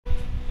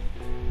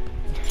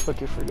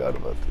fucking forgot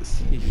about this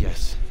scene.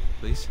 Yes,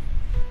 please.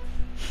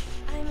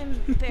 I'm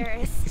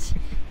embarrassed.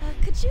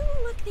 Could you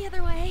look the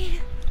other way?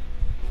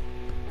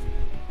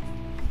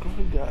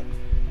 Oh god.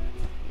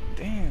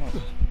 Damn.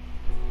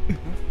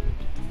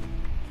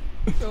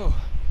 Oh.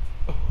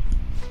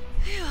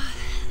 Phew,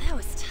 that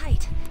was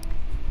tight.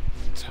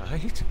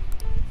 Tight?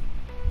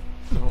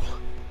 No.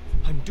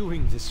 I'm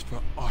doing this for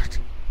art.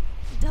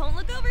 Don't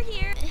look over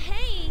here.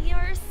 Hey,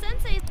 your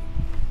sensei.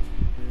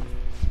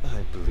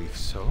 I believe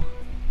so.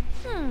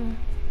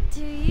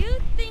 Do you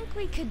think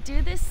we could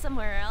do this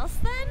somewhere else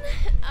then?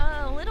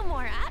 A little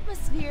more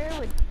atmosphere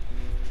would...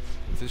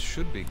 This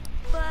should be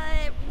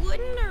But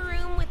wouldn't a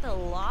room with a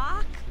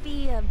lock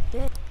be a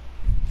bit...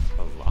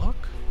 a lock?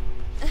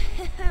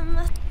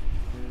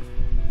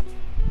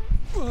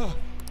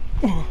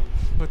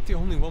 But the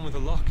only one with a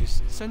lock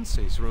is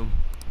Sensei's room.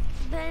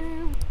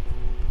 Then...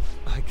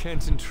 I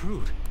can't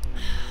intrude.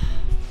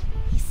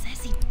 He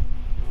says he...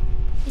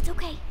 It's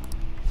okay.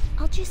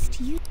 I'll just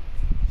use...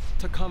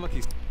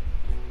 Takamaki's...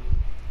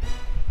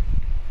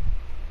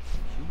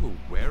 You were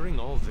wearing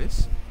all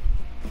this?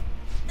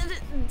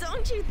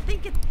 Don't you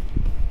think it...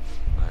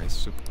 I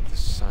suppose the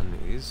sun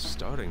is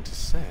starting to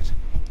set.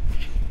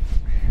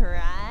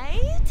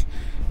 Right?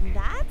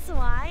 That's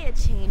why a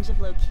change of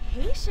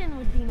location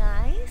would be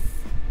nice.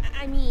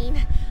 I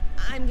mean,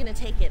 I'm gonna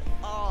take it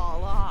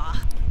all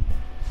off.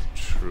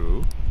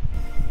 True.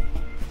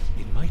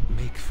 It might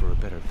make for a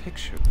better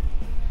picture.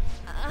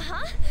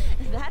 Uh-huh,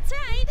 that's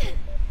right.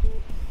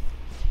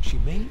 She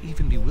may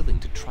even be willing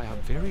to try out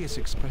various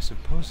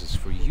expressive poses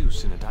for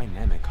use in a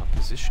dynamic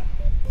composition.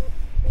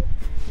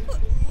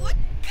 What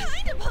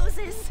kind of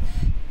poses?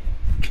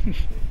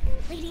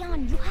 Lady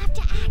On, you have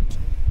to act.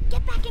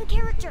 Get back in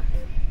character.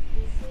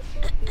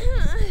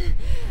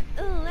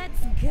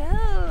 Let's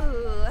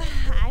go.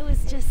 I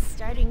was just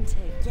starting to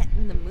get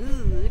in the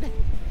mood.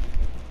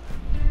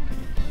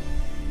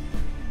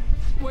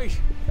 Wait,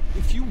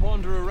 if you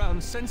wander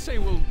around, Sensei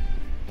will...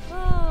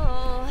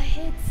 Oh,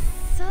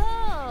 it's so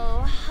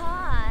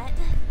hot.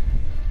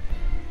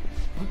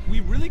 We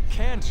really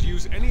can't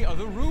use any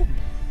other room.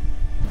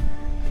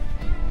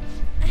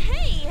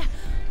 Hey,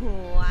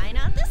 why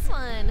not this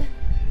one?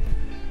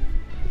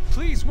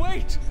 Please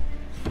wait!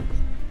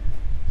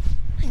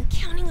 I'm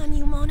counting on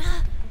you,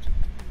 Mona.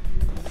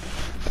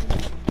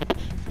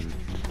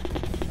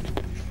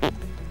 Are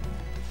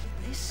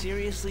they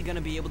seriously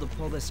gonna be able to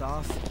pull this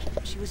off?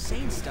 She was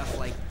saying stuff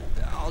like,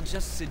 I'll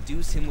just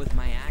seduce him with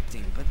my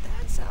acting, but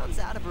that sounds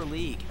out of her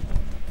league.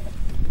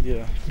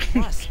 Yeah.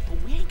 Plus,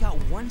 we ain't got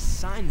one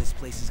sign this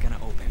place is gonna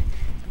open.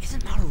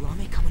 Isn't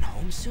Madarame coming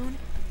home soon?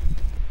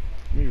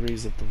 Let me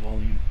raise up the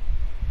volume.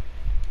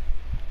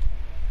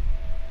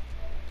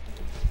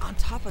 On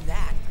top of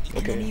that,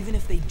 and then even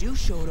if they do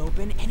show it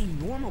open, any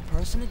normal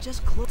person would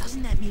just close.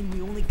 Doesn't that mean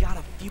we only got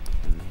a few?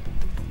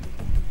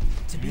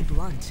 To be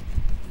blunt,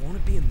 won't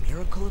it be a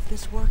miracle if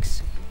this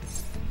works?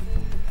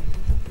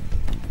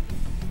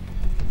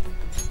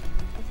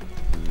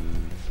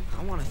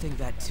 I want to think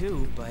that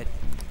too, but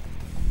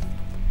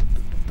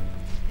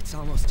it's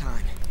almost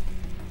time.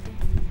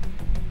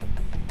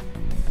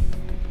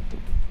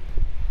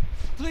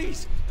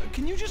 Please,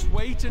 can you just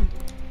wait and...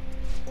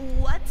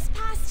 What's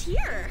past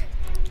here?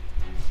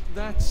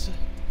 That's...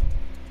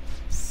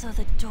 So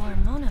the door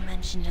Mona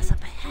mentioned is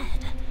up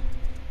ahead.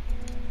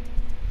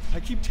 I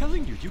keep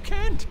telling you, you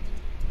can't!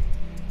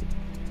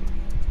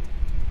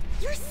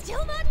 You're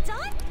still not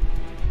done?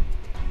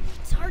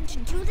 It's hard to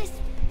do this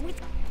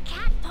with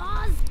cat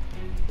paws.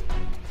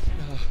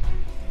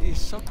 Is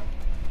some...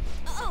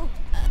 Oh,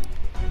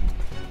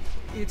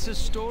 It's a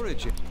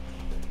storage...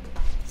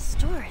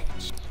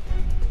 storage.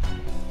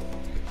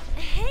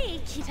 Hey,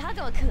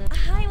 Kitagawa-kun.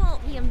 I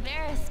won't be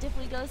embarrassed if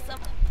we go some...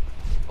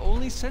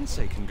 Only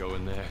Sensei can go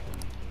in there.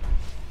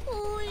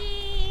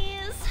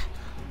 Please.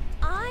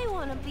 I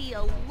want to be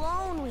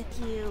alone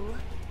with you.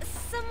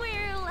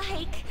 Somewhere,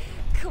 like,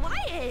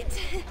 quiet.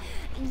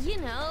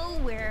 You know,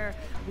 where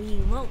we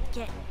won't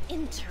get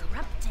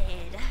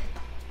interrupted.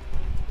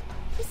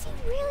 Is he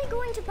really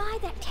going to buy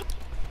that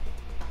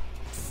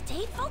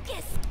Stay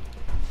focused.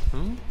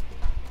 Hmm?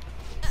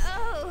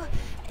 Oh,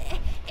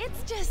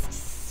 it's just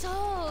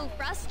so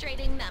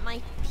frustrating that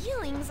my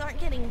feelings aren't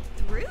getting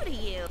through to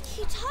you.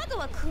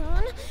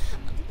 Kitagawa-kun,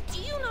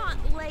 do you not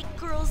like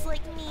girls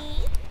like me?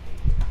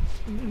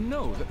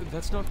 No,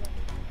 that's not...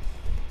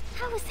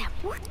 How does that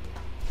work?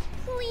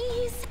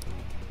 Please?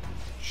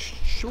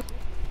 Sure.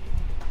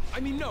 I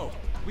mean, no.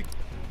 We...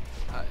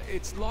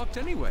 it's locked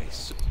anyway,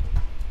 so...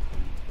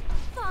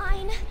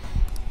 Fine.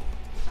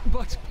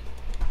 But...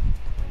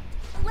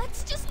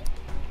 Let's just...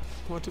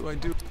 What do I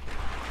do?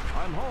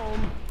 I'm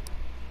home.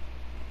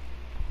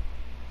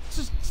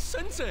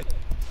 Sensei!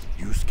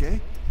 Yusuke?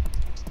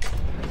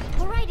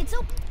 All right, it's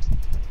open.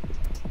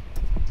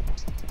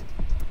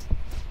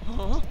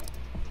 Huh?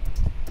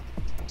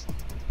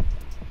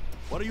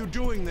 What are you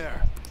doing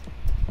there?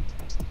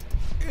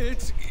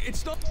 It's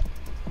not...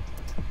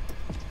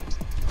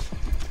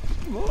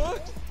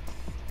 What?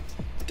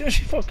 Damn,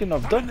 she fucking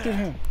abducted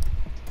him.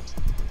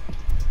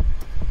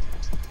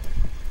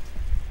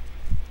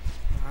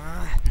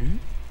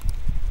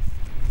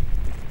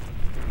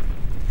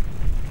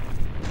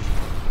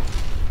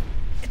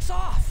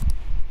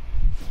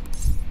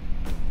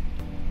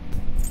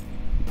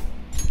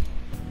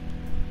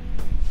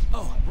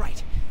 Oh,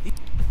 right.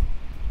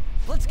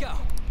 Let's go.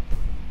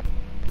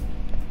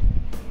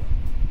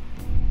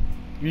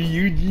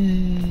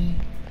 Ryuji.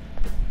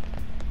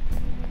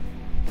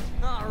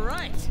 All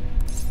right.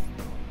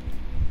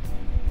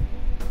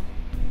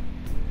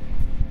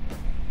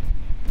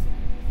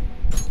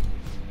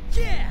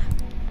 Yeah.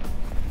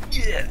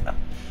 Yeah.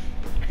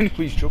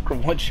 Anyways, Joker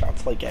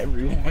one-shots like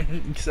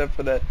everyone except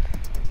for that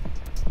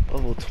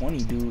level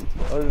 20 dude.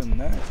 Other than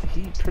that,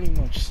 he pretty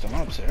much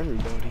stomps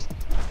everybody.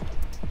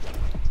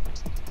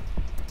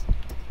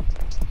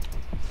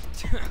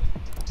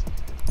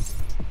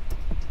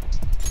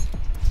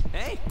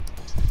 Hey.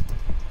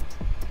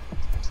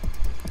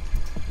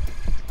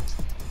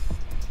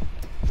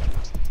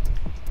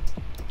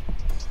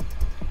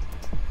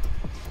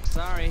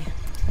 Sorry.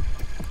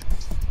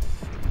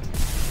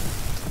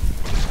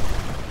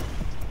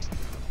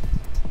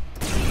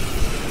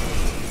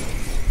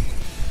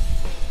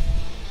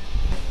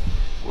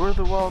 Where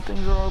the wild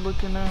things are all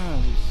looking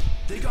at?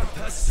 They got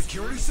past the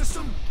security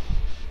system?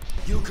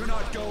 You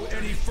cannot go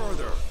any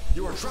further.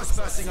 You are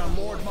trespassing on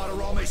Lord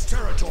Madarame's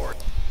territory.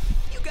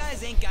 You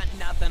guys ain't got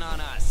nothing on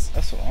us.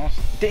 That's so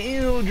awesome.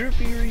 Damn,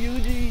 Drippy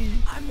Ryuji.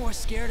 I'm more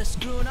scared of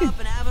screwing up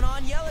and having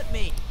On yell at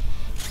me.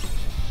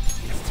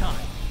 It's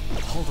time.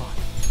 Hold on.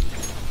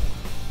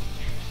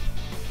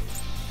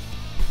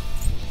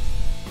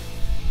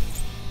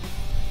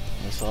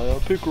 Messiah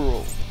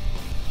Pickerel.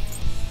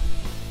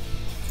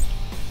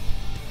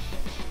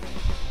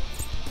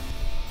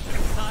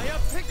 Messiah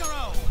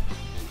Picaro!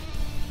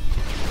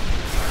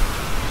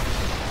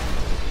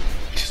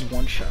 Just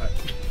one shot.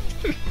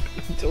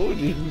 I told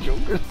you,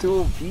 Joker's too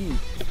OP.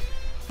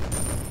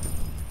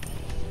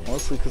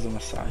 Mostly because of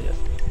Messiah.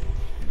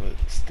 But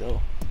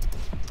still.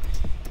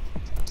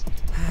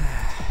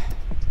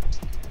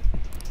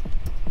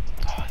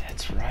 Oh,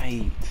 that's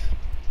right.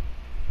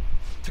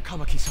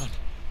 Takamaki-san,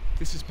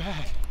 this is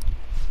bad.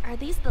 Are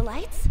these the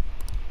lights?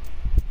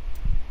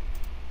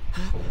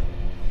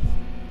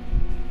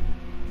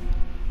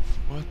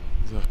 What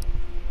the...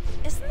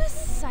 Isn't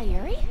this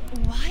Sayuri?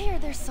 Why are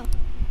there so...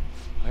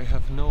 I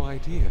have no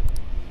idea.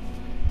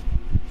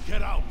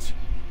 Get out!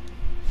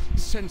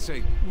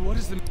 Sensei, what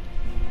is the...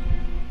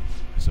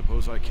 I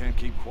suppose I can't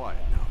keep quiet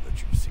now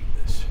that you've seen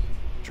this.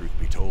 Truth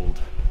be told,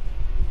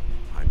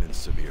 I'm in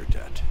severe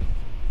debt.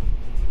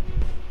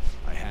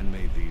 I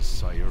handmade these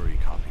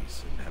Sayuri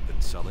copies and have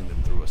been selling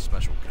them through a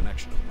special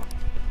connection of mine.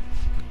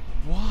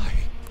 Why?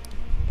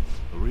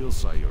 The real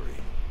Sayuri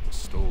was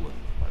stolen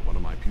by one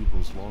of my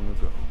pupils long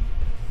ago.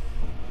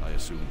 I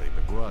assume they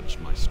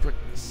begrudged my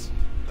strictness.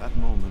 That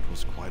moment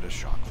was quite a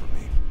shock for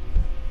me.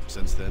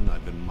 Since then,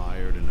 I've been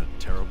mired in a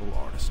terrible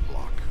artist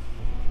block.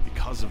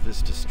 Because of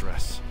this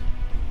distress,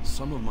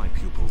 some of my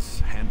pupils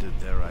handed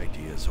their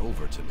ideas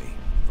over to me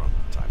from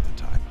time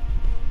to time.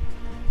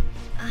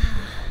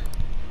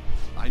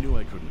 I knew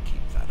I couldn't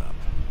keep that up,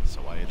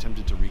 so I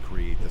attempted to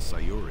recreate the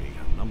Sayuri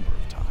a number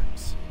of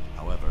times.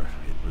 However,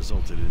 it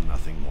resulted in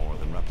nothing more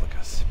than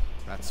replicas.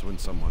 That's when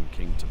someone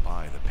came to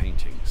buy the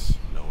paintings,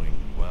 knowing,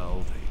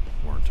 well,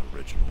 they weren't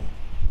original.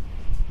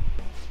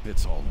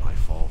 It's all my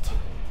fault.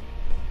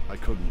 I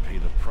couldn't pay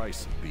the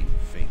price of being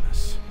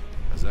famous.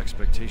 As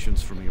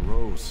expectations for me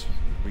rose,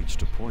 it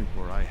reached a point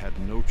where I had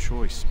no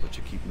choice but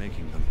to keep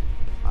making them.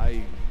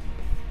 I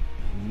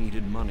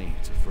needed money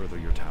to further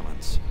your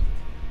talents.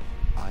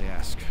 I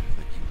ask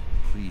that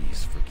you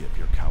please forgive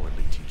your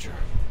cowardly teacher.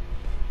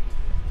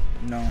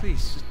 No.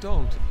 Please,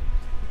 don't.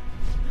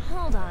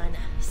 Hold on.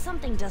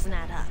 Something doesn't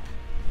add up.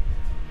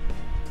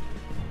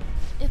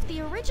 If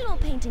the original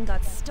painting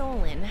got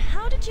stolen,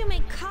 how did you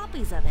make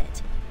copies of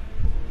it?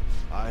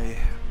 I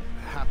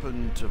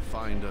happened to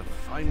find a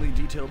finely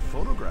detailed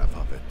photograph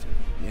of it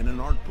in an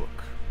art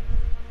book.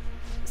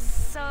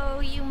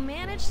 So you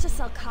managed to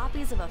sell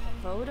copies of a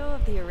photo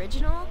of the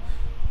original?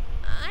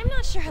 I'm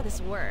not sure how this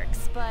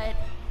works, but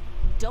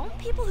don't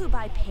people who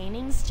buy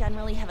paintings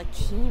generally have a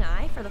keen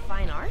eye for the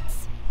fine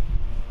arts?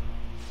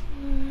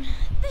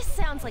 This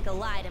sounds like a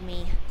lie to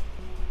me.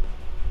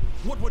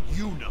 What would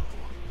you know?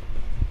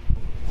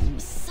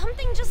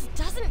 Something just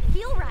doesn't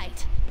feel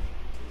right.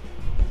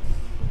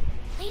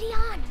 Lady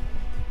On!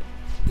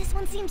 This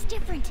one seems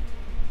different.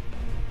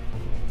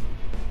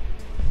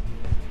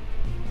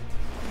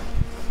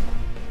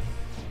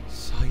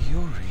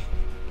 Sayuri.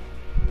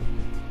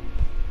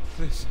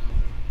 This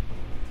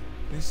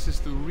is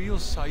the real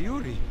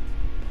Sayuri.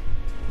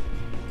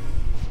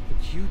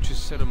 But you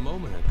just said a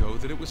moment ago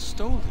that it was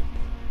stolen.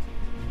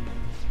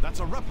 That's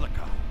a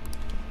replica.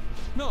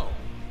 No,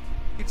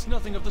 it's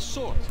nothing of the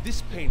sort.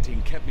 This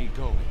painting kept me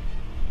going.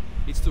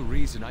 It's the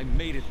reason I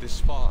made it this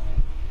far.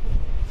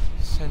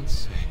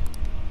 Sensei.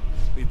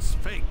 It's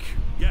fake.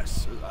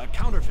 Yes, a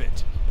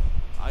counterfeit.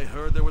 I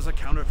heard there was a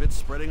counterfeit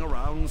spreading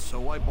around,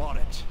 so I bought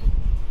it.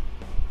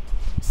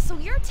 So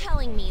you're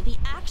telling me the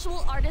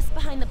actual artist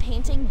behind the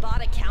painting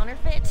bought a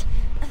counterfeit?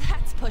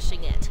 That's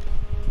pushing it.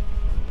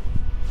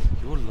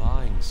 You're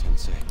lying,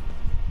 Sensei.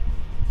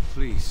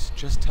 Please,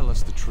 just tell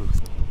us the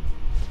truth.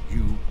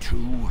 You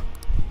too?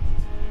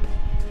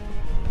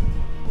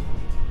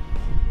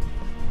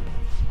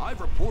 I I've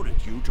reported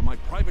you to my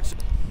private...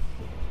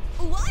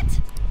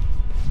 What?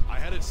 I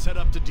had it set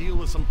up to deal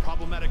with some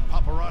problematic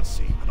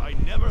paparazzi, but I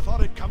never thought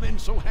it'd come in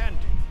so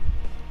handy.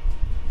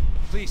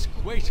 Please,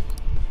 wait.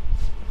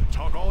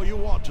 Talk all you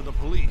want to the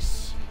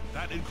police.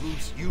 That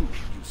includes you,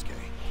 Yusuke.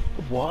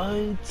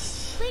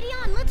 What? Lady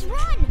on, let's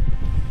run!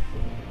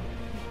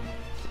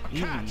 A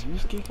cat!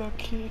 Yusuke got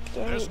kicked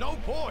out? There's no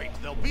point.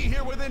 They'll be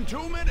here within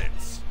 2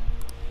 minutes.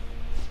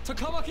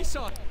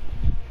 Takamaki-san!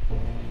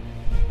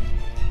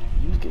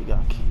 Yusuke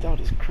got kicked out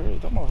his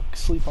crib. I'm gonna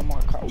sleep on my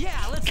couch.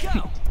 Yeah, let's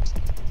go!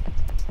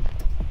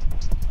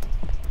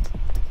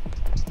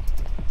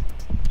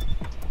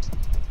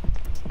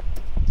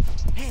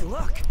 Hey,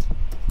 look!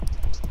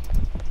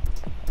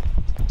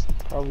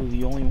 Probably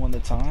the only one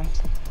that's on.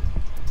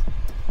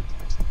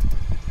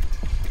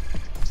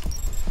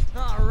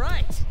 All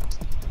right.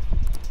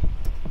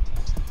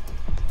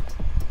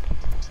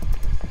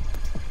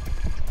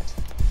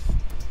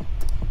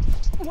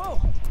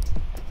 Whoa.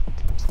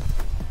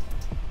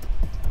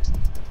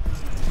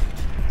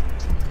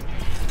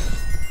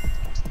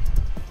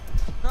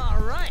 All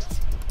right.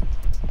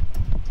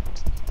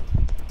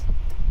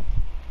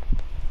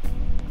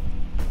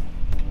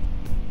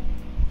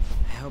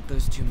 I hope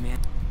those two men.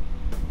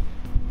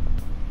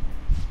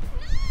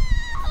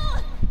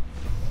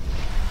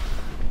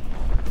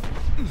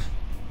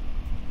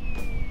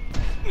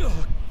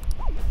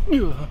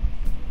 Yeah.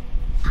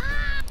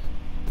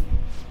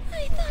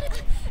 I thought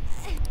it...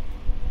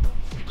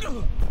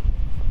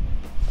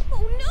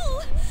 Oh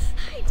no!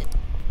 I did...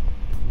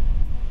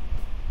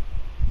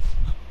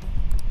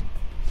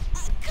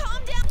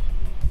 Calm down!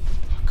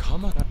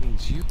 Kama? That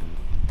means you.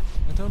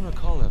 I don't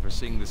recall ever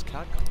seeing this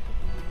cat.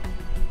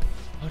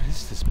 What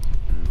is this?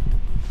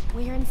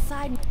 We're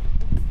inside.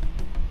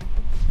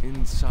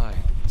 Inside.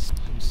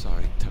 I'm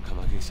sorry,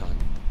 Takamaki-san.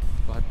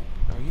 But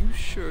are you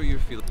sure you're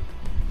feeling...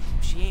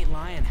 She ain't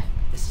lying.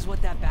 This is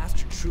what that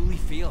bastard truly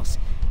feels.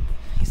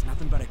 He's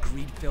nothing but a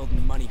greed-filled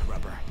money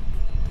grubber.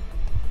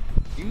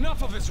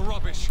 Enough of this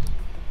rubbish!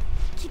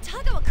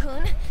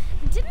 Kitagawa-kun,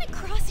 didn't it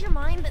cross your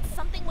mind that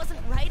something wasn't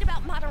right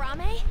about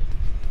Madarame?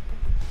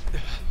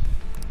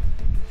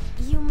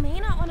 You may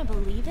not want to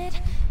believe it,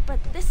 but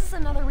this is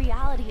another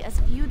reality as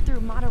viewed through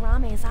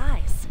Madarame's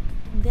eyes.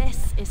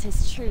 This is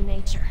his true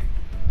nature.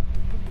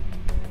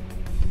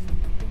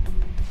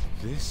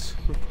 This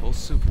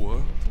repulsive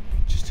world?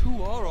 Just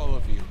who are all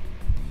of you?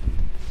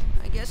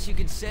 I guess you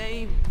could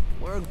say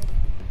we're...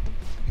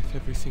 If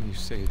everything you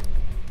say... You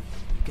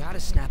gotta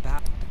snap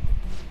out.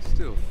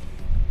 Still,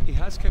 he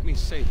has kept me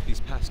safe these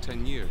past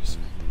 10 years.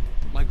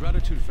 My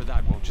gratitude for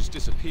that won't just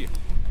disappear.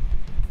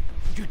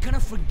 You're gonna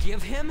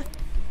forgive him?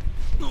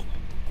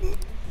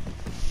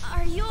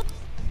 Are you...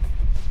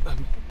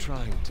 I'm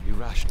trying to be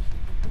rational.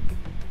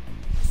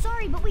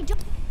 Sorry, but we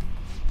don't...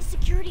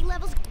 Security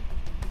levels...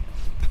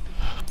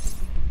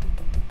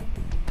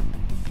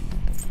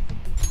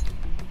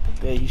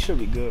 Yeah, you should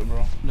be good,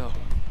 bro. No,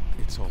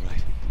 it's all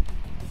right.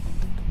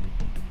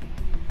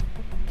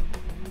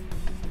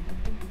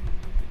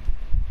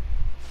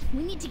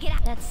 We need to get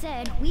out. That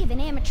said, we have an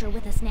amateur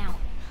with us now.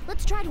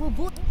 Let's try to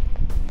avoid...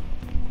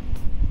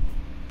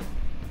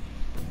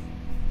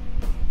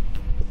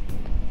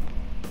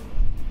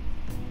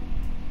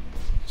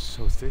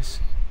 So this?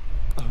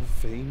 A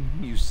vain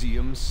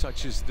museum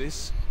such as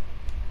this?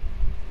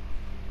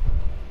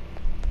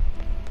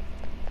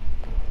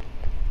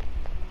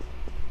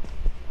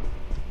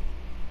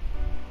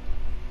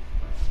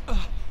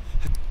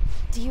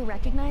 Do you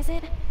recognize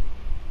it?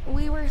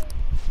 We were...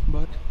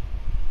 But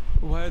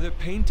why are there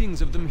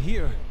paintings of them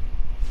here?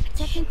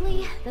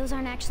 Technically, those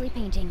aren't actually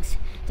paintings.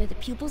 They're the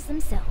pupils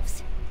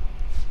themselves.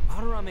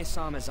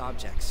 Madarame-sama's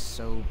objects,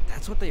 so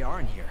that's what they are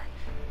in here.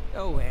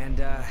 Oh,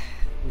 and,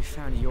 we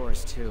found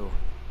yours, too.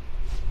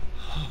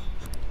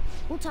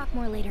 We'll talk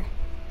more later.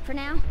 For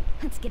now,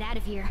 let's get out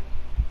of here.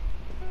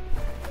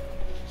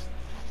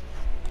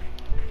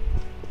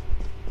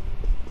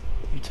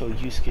 Until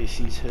Yusuke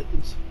sees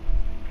his.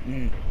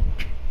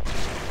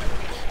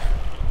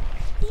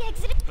 The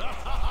exit...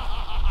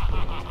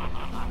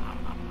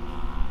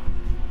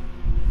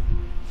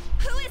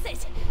 Who is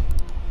it?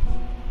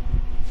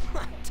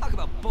 Talk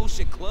about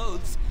bullshit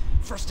clothes.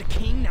 First a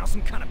king, now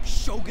some kind of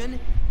shogun.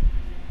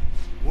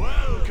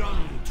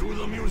 Welcome to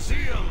the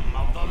Museum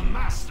of the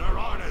Master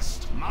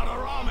Artist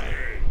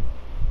Madarame!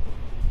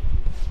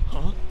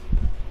 Huh?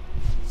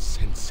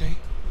 Sensei?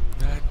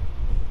 That...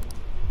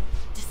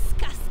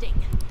 Disgusting.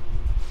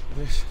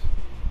 This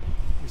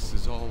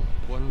is all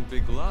one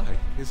big lie,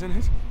 isn't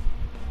it?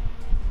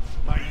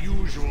 My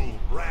usual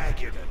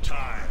ragged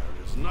attire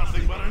is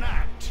nothing but an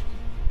act.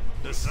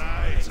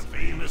 Besides a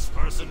famous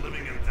person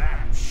living in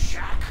that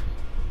shack,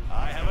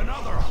 I have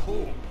another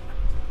home.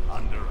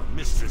 Under a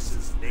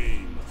mistress's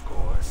name, of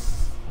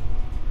course.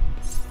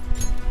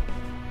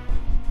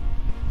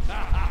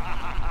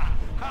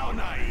 How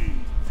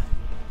naive.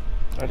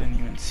 I didn't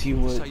even see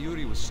what...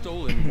 Sayuri was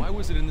stolen, why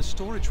was it in the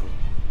storage room?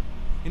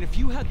 And if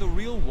you had the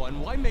real one,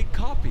 why make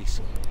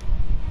copies?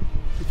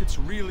 If it's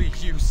really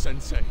you,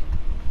 Sensei,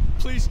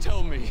 please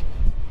tell me.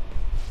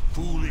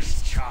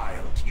 Foolish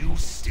child, you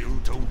still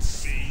don't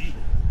see?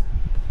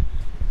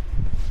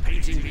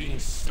 Painting being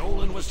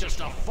stolen was just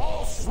a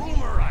false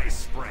rumor I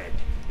spread.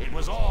 It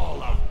was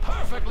all a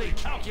perfectly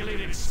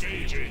calculated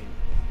staging.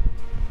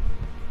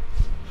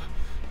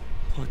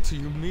 What do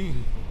you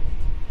mean?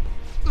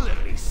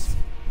 Let me see.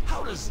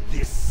 How does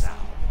this sound?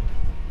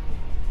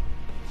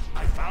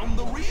 I found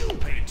the real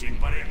painting,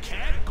 but it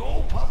can't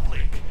go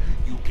public.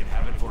 You can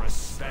have it for a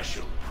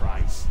special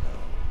price,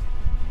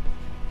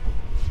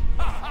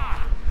 though. Ha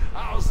ha!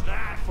 How's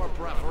that for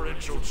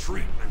preferential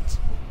treatment?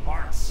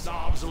 Art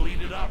snobs will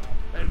eat it up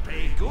and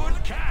pay good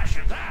cash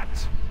at that.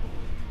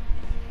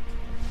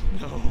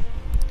 No.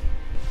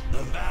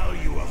 The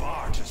value of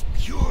art is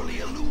purely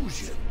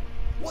illusion.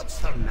 What's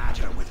the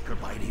matter with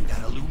providing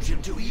that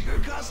illusion to eager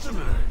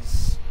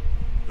customers?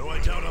 Though I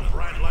doubt a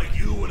brat like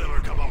you would ever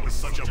come up with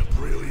such a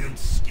brilliant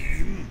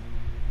scheme.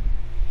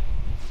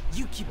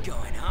 You keep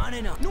going on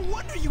and on. No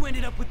wonder you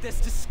ended up with this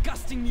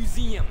disgusting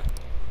museum.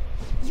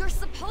 You're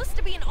supposed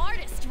to be an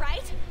artist,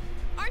 right?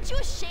 Aren't you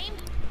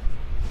ashamed?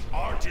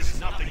 Art is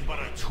nothing but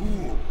a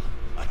tool.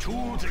 A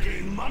tool to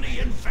gain money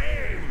and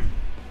fame.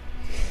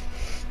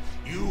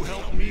 You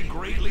helped me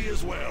greatly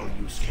as well,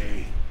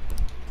 Yusuke.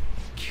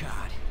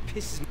 God,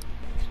 pisses me.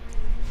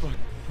 But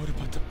what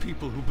about the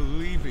people who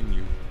believe in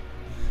you?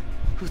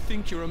 Who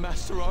think you're a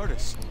master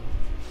artist?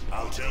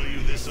 I'll tell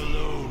you this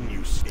alone,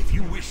 Yusuke. If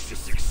you wish to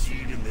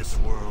succeed in this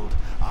world,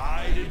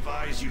 I'd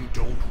advise you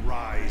don't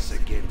rise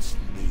against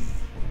me.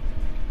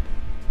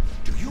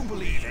 Do you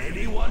believe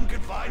anyone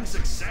could find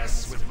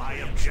success with my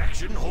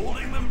objection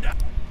holding them down?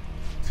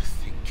 To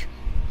think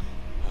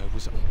I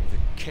was under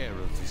the care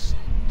of this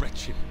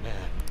wretched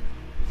man.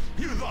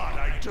 You thought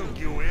I took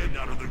you in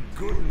out of the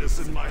goodness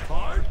in my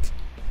heart?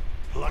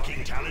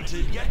 Plucking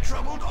talented yet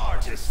troubled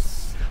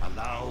artists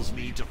allows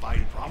me to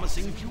find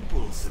promising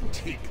pupils and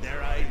take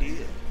their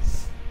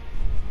ideas.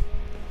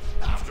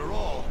 After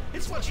all,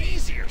 it's much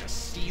easier to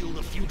steal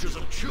the futures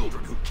of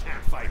children who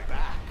can't fight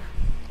back.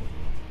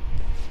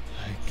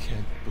 I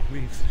can't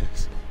believe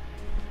this.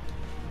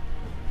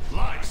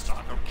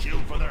 Livestock are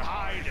killed for their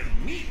hide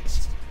and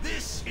meat.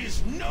 This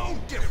is no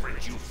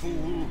different, you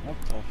fool. What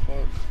the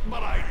fuck?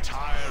 But I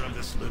tire of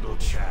this little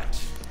chat.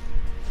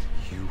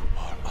 You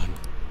are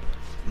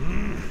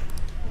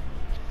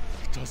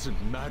It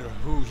doesn't matter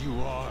who you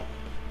are.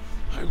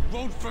 I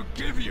won't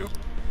forgive you.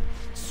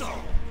 So,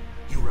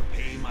 you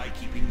repay my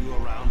keeping you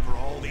around for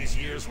all these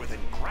years with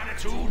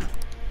ingratitude?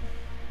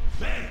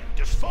 Then,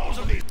 dispose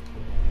of these...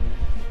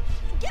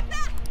 Get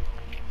back!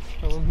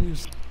 How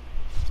amused.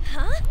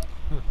 Huh?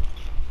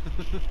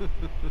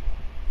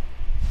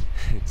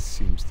 It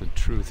seems the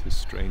truth is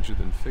stranger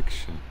than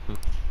fiction.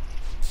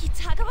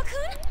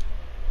 Kitagawa-kun?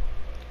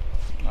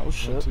 Oh I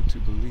shit. wanted to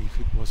believe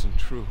it wasn't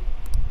true.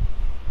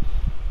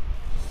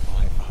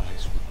 My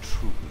eyes were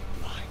truly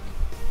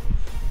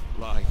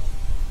blind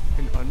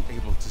and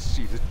unable to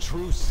see the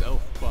true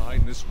self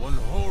behind this one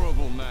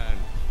horrible man.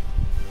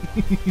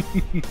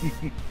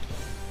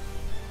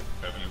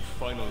 Have you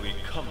finally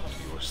come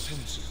to your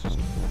senses?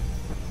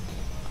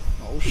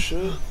 Oh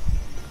shit.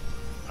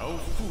 How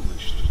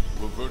foolish that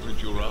you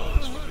averted your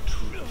eyes from the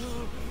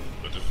truth.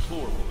 A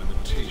deplorable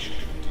imitation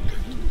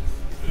indeed.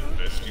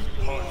 Lest you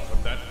part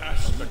from that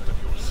aspect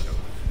of yourself.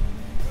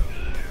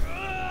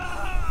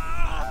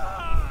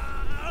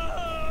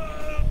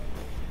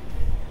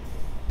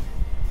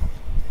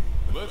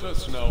 Let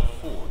us now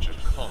forge a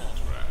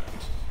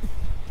contract.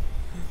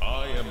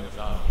 I am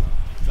thou,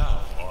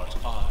 thou art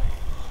I.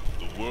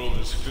 The world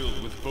is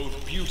filled with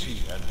both beauty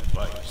and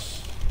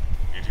vice.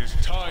 It is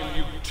time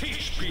you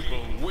teach people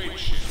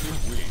which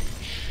is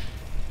which.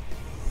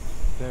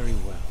 Very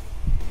well.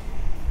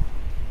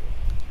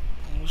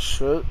 Oh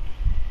shit.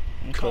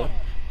 Okay.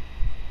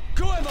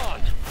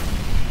 Goemon!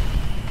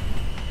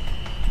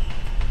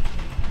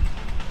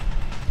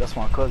 That's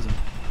my cousin.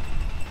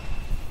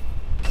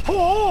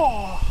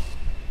 Oh!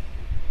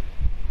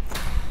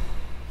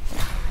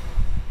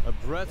 A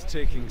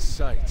breathtaking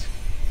sight.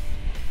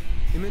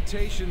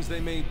 Imitations they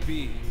may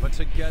be, but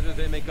together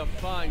they make a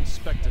fine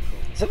spectacle.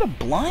 Is that a Though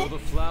blunt? the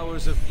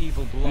flowers of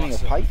evil I mean, a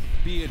blossom, pipe?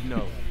 be it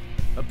known,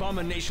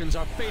 abominations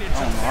are fated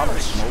I don't to know how to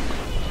perish. smoke.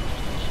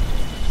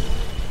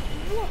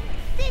 Whoa,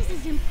 this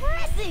is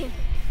impressive!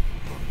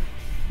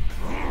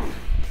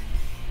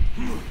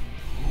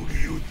 Who do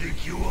you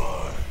think you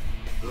are?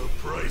 The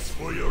price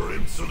for your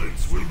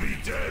insolence will be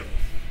death.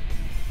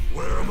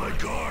 Where are my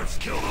guards?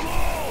 Kill them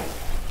all!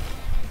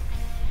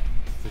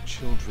 The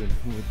children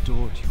who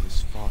adored you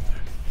as father.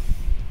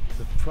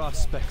 The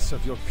prospects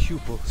of your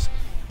pupils.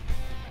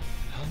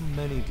 How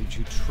many did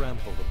you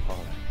trample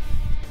upon?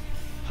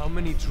 How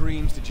many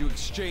dreams did you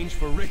exchange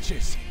for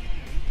riches?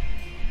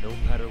 No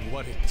matter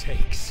what it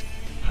takes,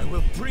 I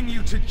will bring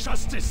you to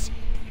justice!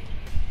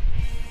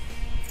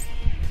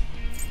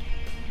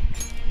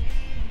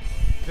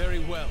 Very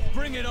well,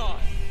 bring it on!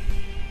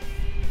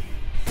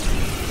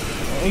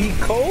 Oh, he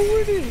cold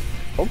with it?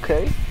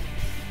 Okay.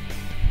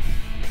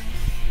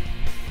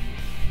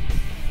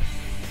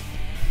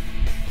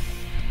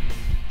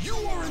 You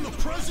are in the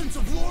presence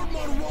of Lord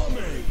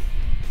Marwame!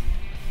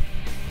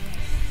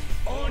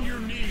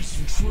 knees,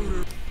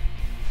 intruder!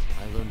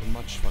 I learned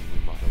much from you,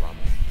 Madarame.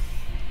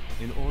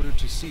 In order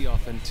to see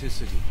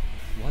authenticity,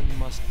 one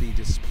must be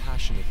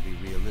dispassionately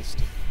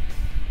realistic.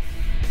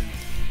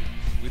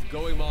 With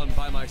Goemon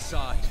by my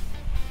side,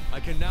 I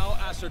can now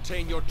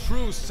ascertain your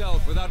true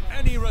self without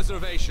any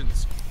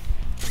reservations.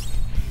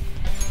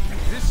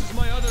 This is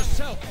my other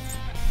self,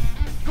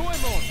 Goemon!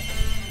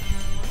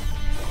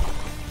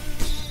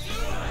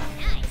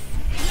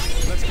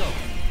 Nice. Let's go.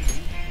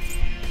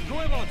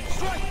 Goemon,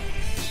 strike!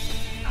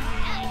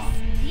 Nice.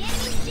 The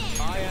enemy's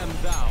dead. I am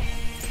thou.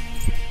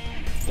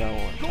 That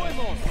one.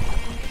 Goemon!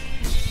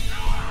 Nice.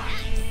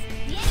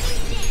 The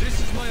enemy's dead. This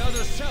is my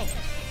other self.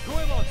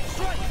 Goemon,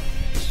 strike!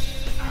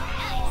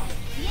 Nice.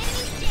 The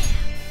enemy's dead.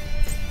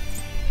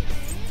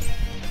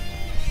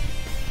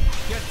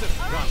 Get the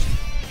All right. rush.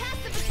 Pass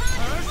the baton.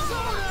 to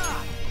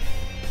Persona!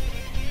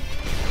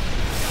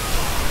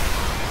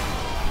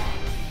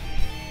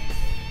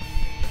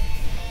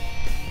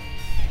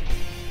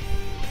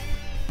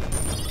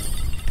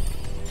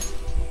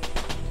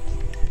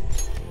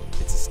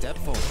 It's a step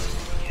forward.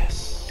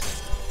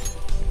 Yes.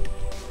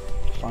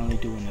 Finally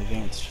doing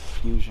advanced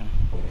fusion.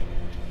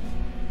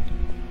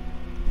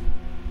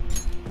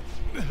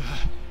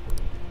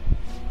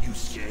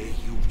 Yusuke,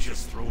 you've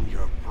just thrown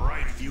your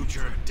bright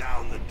future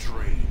down the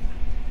drain.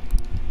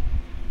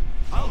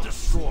 I'll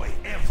destroy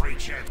every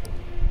chance.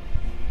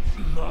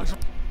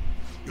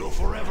 You'll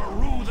forever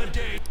rue the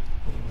day.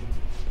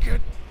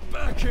 Get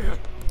back here!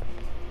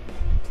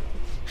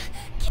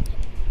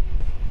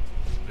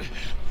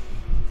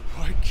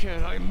 Why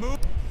can't I move?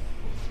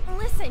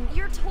 Listen,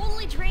 you're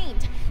totally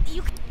drained.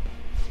 You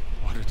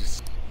What a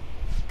dis-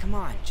 Come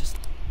on, just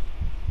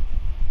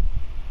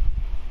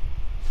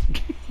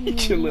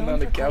Chilling on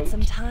the for quite couch.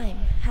 some time,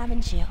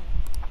 haven't you?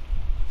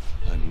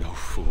 I'm no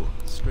fool.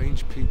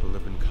 Strange people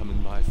have been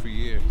coming by for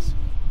years.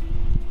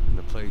 And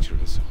the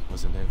plagiarism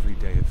was an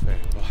everyday affair,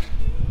 but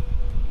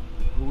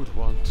who would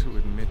want to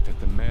admit that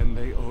the man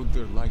they owed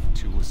their life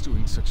to was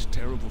doing such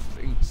terrible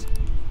things?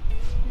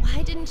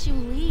 Why didn't you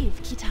leave,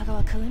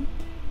 Kitagawa-kun?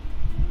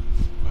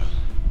 Well,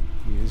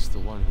 he is the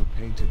one who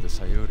painted the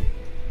Sayuri.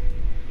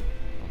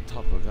 On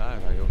top of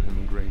that, I owe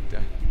him great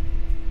debt.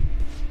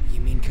 You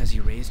mean 'cause he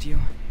raised you?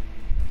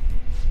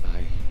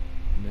 I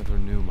never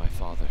knew my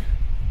father.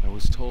 I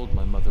was told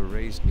my mother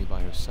raised me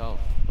by herself,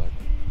 but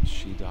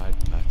she died.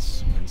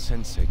 That's when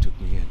Sensei took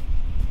me in.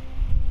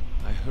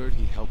 I heard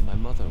he helped my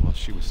mother while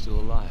she was still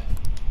alive.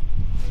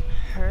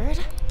 Heard?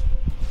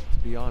 To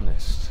be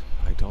honest,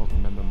 I don't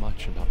remember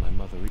much about my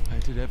mother. I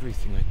did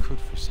everything I could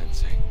for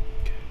Sensei.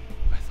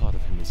 I thought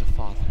of him as a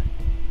father.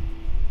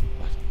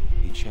 But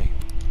he changed.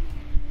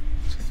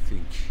 To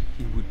think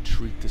he would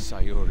treat the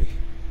Sayuri,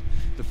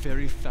 the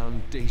very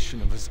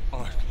foundation of his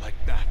art,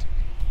 like that.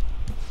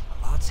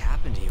 A lot's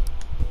happened to you.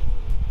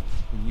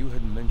 When you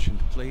had mentioned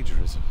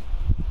plagiarism,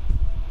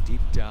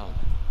 deep down,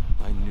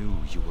 I knew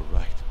you were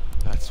right.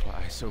 That's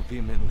why I so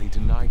vehemently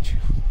denied you.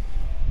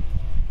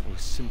 I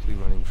was simply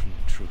running from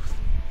the truth.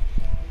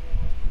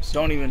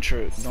 Don't even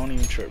trip. Don't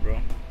even trip, bro.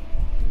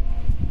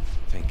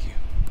 Thank you.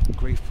 I'm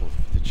grateful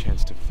for the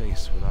chance to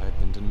face what I had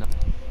been denied.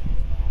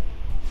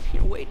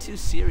 You're way too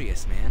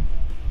serious, man.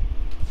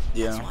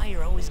 Yeah. That's why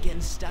you're always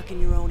getting stuck in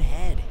your own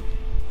head.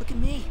 Look at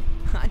me.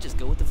 I just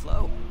go with the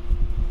flow.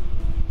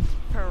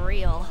 For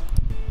real.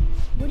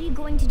 What are you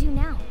going to do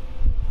now?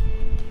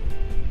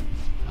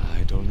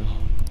 I don't know.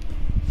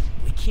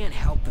 We can't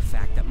help the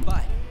fact that,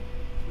 but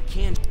we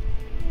can.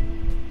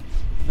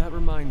 That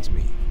reminds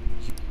me.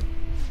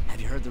 Have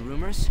you heard the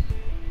rumors?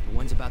 The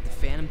ones about the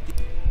Phantom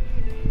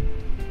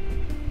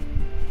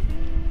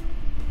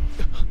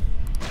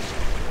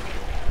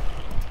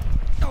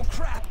Oh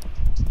crap!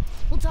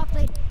 We'll talk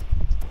later.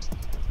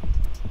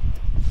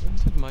 When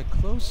did my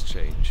clothes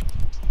change?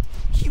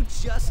 You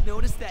just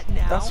noticed that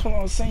now? That's what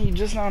I was saying. You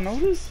just now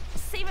noticed?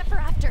 Save it for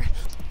after.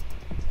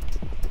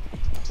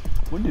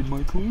 When did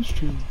my clothes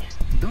change?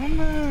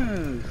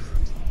 Dumbass.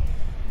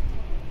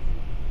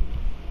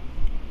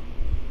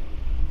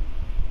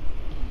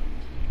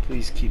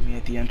 Please keep me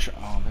at the entrance.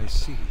 Oh, I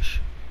see.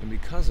 And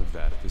because of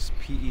that, this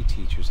PE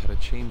teacher's had a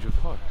change of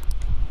heart.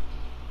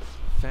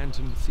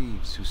 Phantom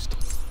thieves who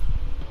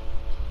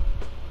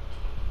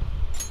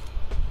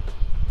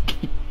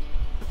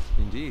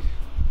Indeed.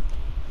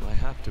 I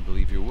have to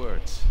believe your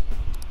words.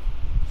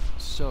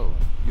 So,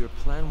 your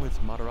plan with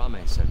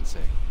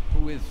Madarame-sensei,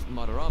 with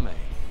Madarame,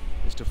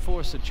 is to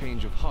force a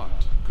change of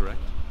heart,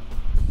 correct?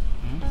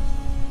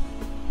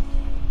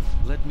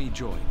 Let me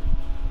join.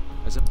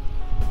 As a...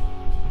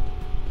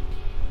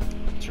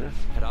 sure.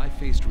 Had I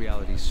faced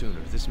reality sooner,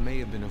 this may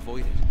have been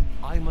avoided.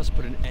 I must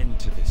put an end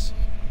to this,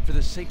 for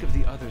the sake of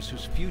the others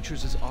whose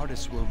futures as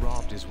artists were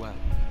robbed as well.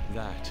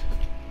 That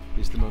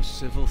is the most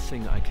civil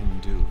thing I can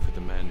do for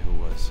the man who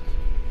was,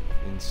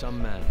 in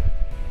some manner,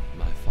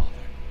 my father.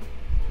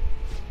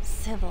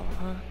 Civil,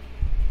 huh?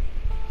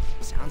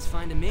 Sounds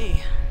fine to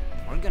me.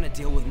 We're gonna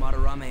deal with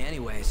Madarame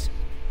anyways.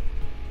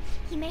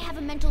 He may have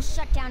a mental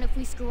shutdown if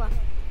we screw up.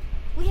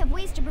 We have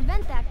ways to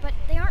prevent that, but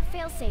they aren't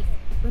fail-safe.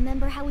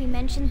 Remember how we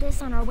mentioned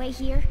this on our way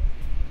here?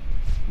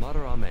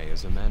 Madarame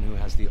is a man who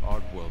has the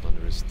art world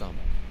under his thumb.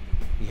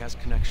 He has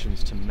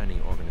connections to many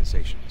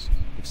organizations.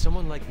 If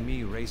someone like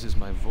me raises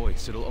my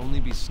voice, it'll only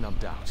be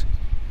snubbed out.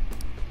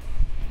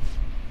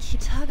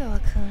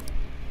 Kitagawa-kun.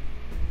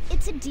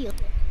 It's a deal.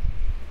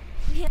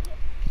 Yeah,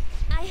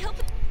 I hope...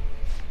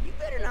 You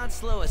better not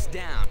slow us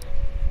down.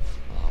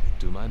 I'll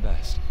do my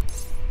best.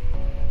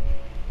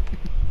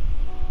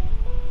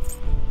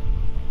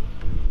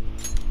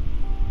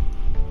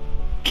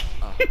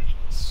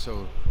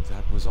 So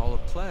that was all a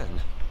plan.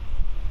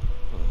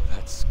 Oh,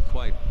 that's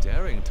quite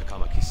daring,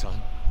 Takamaki-san.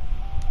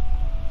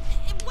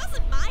 It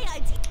wasn't my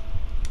idea.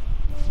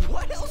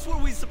 What else were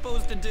we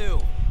supposed to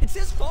do? It's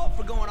his fault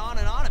for going on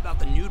and on about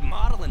the nude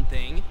modeling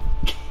thing.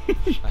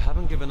 I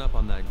haven't given up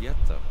on that yet,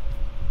 though.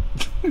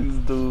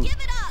 Give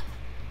it up!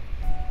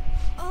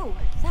 Oh,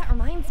 that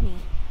reminds me.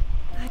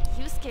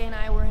 Yusuke and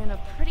I were in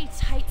a pretty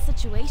tight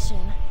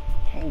situation.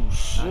 Oh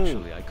shit.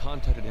 Actually, I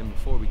contacted him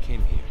before we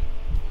came here.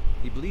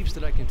 He believes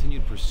that I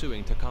continued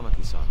pursuing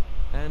Takamaki-san.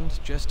 And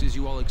just as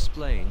you all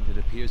explained, it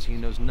appears he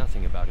knows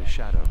nothing about his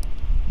shadow.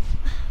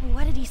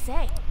 What did he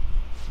say?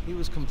 He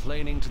was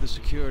complaining to the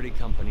security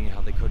company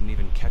how they couldn't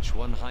even catch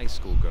one high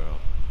school girl.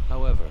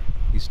 However,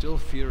 he's still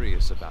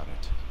furious about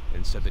it,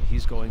 and said that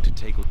he's going to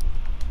take...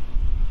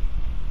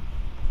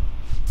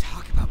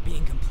 Talk about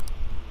being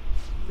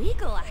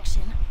Legal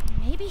action?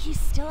 Maybe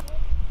he's still...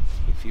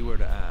 If he were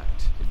to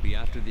act, it'd be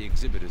after the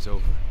exhibit is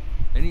over.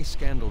 Any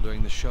scandal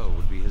during the show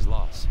would be his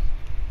loss.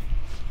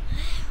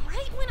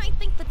 Right when I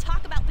think the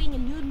talk about being a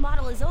nude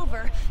model is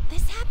over,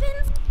 this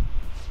happens?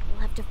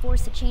 We'll have to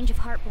force a change of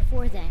heart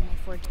before then,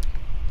 if we're...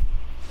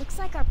 Looks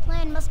like our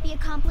plan must be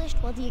accomplished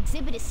while the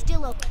exhibit is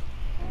still open.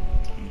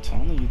 I'm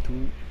telling you,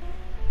 dude.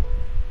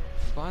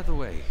 By the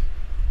way,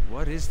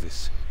 what is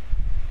this?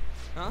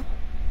 Huh?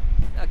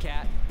 A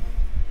cat.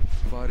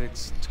 But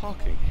it's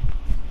talking.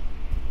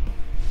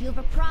 You have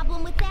a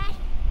problem with that?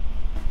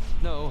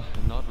 No,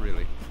 not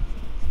really.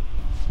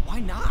 Why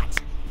not?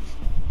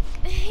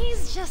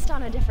 He's just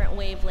on a different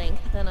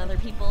wavelength than other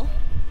people.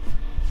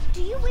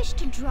 Do you wish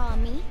to draw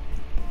me?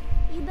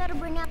 You better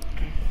bring out...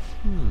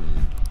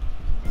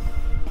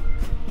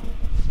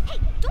 Hey,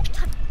 don't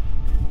touch...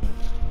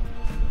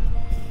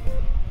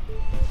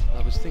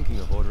 I was thinking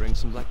of ordering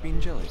some black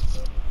bean jelly.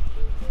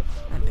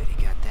 I bet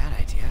he got that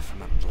idea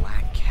from a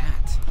black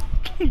cat.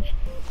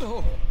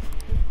 Oh!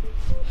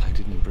 I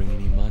didn't bring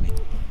any money.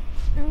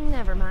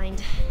 Never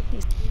mind.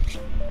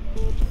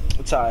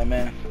 It's alright,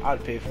 man.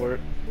 I'd pay for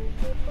it.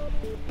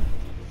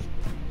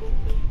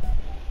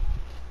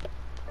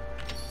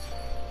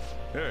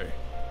 Hey.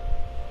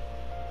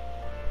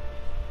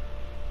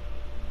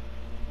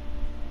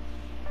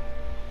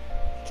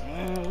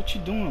 Man, what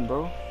you doing,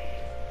 bro?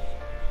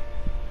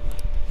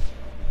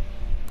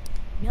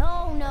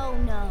 No, no,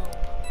 no.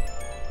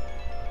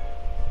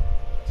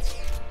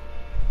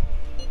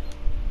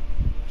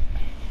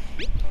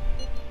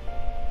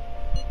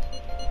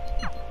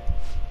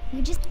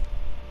 You just...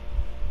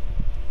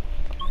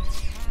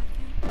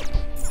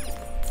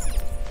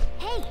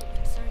 Hey!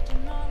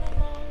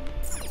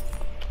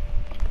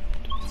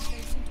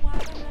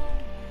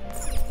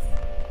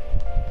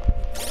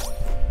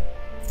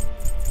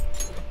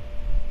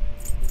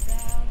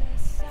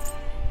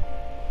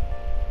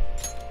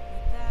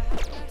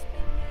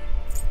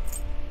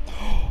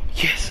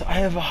 Yes, I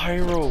have a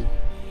Hyro.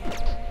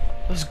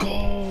 Let's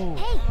go.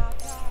 Hey!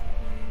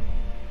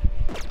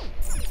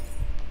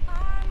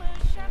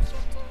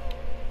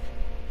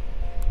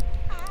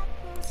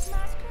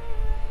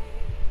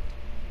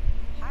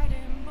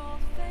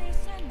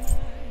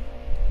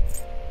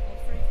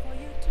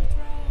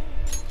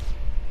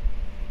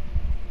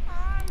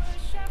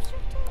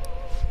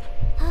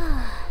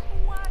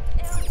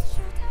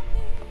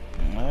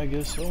 I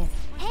guess so.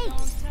 Hey!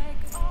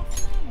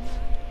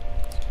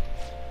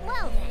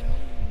 Well then.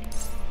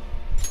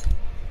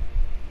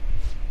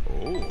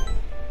 Oh.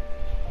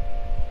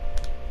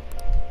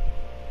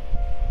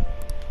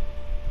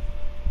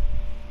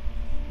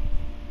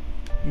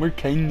 More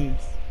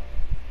kindness.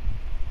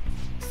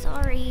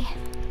 Sorry.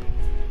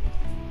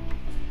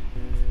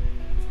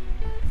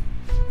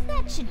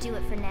 That should do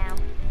it for now.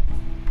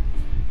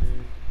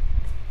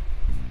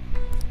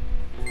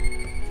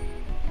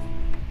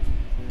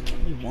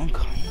 Only one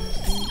kindness,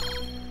 dude.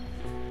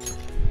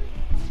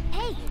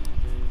 Hey!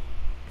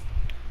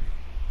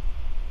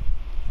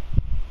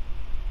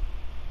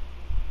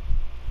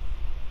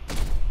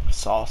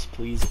 Sauce,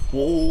 please.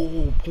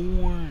 Whoa,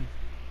 porn.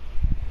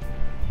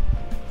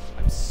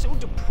 I'm so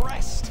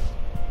depressed.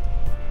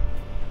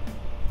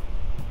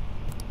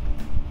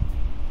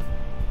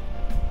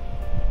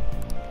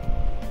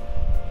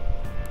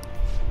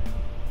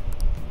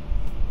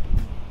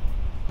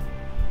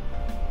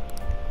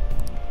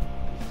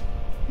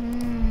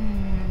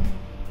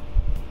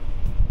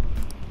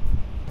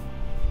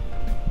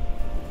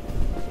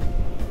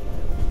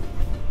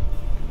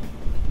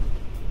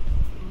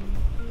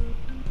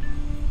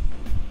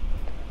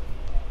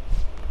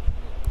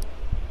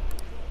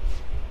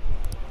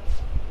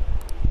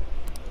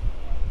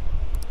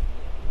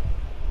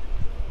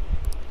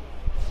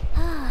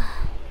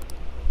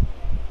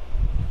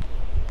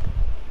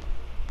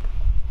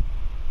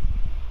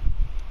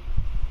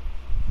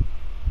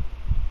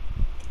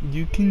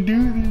 You can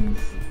do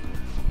this.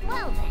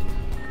 Well then.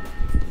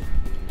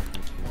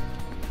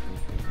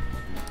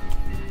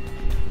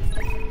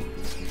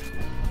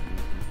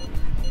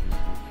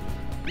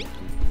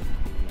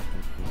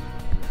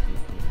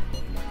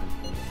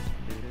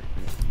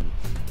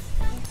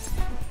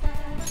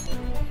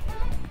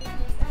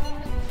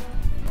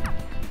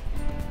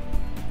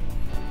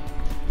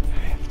 I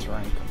have to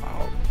rank them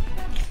out.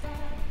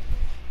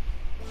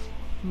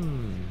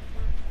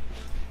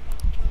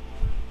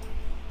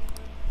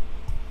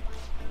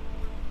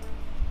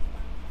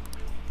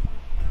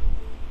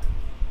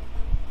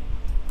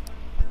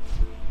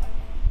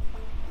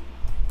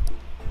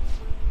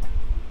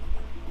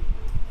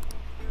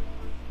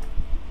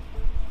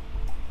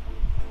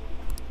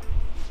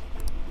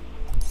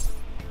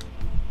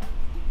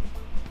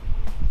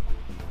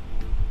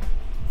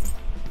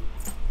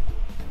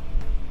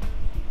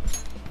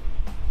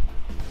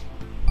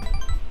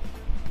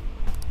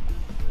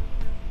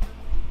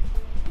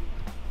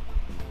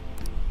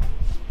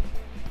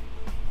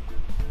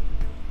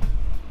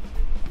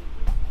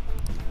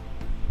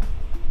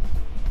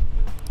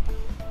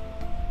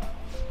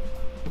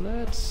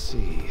 Let's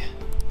see.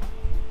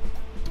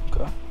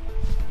 Okay.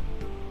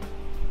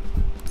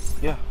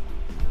 Yeah.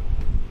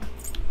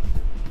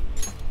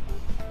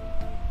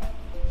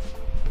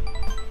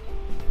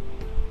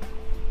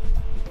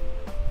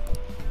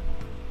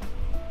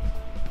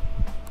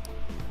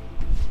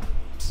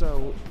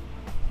 So,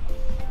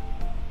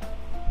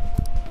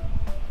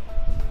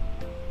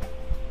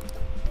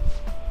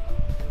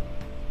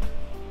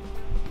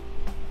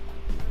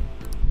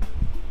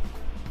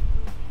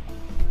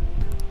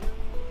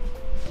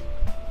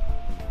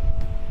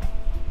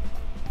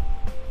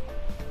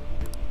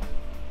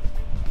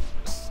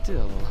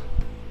 still,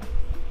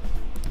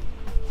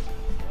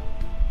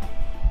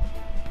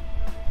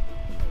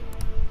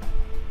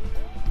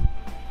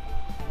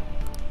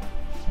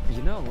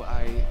 you know,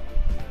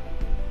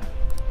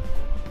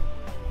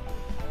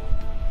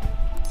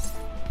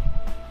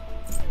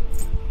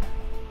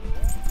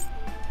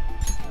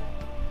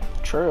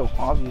 Trail,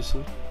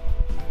 obviously.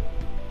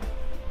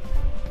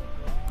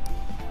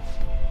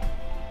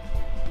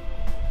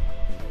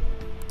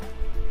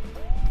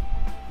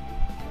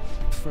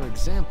 for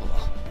example,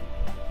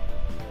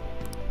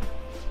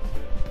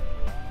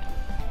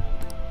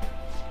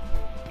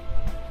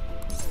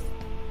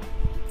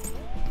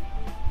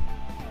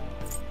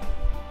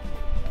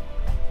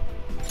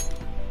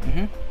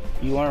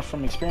 You learn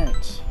from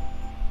experience.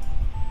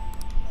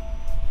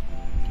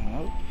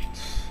 Well,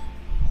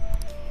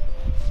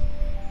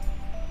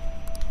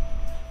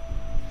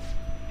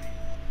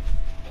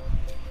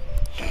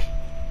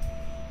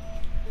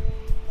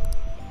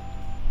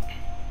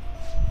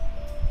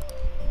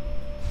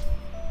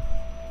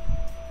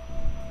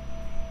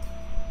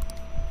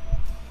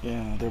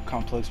 yeah, they're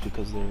complex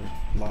because they're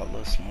a lot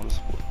less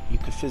noticeable. You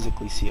could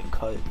physically see a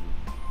cut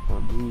or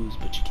a bruise,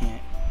 but you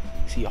can't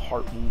see a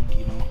heart wound,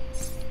 you know?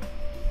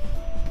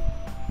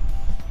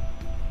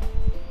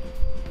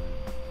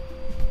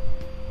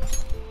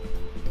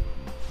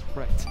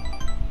 right.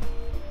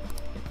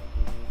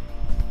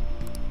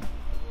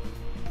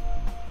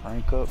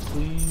 Rank up,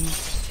 please.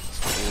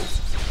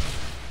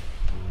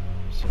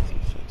 See the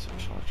effects of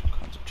charge and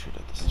concentrate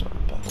at the start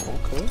of battle.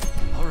 Okay.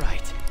 All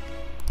right.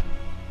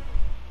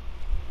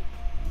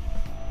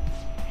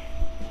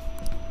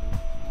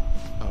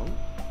 Oh.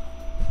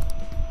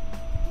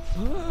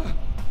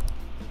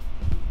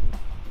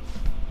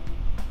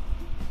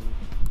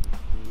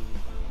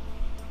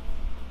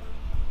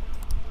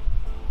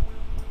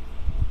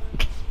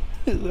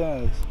 His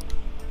ass.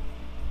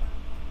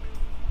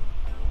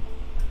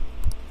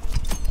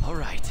 All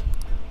right.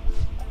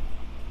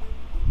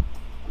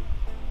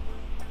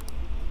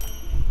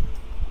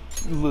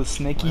 Little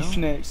snaky Well,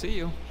 snack. see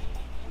you.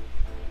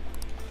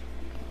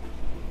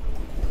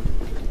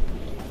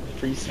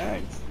 Free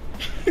snacks.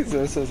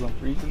 So it says on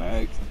free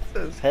snacks. It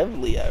says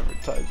heavily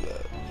advertised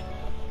that.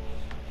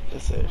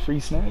 It said free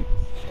snacks.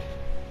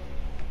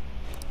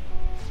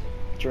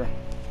 Sure.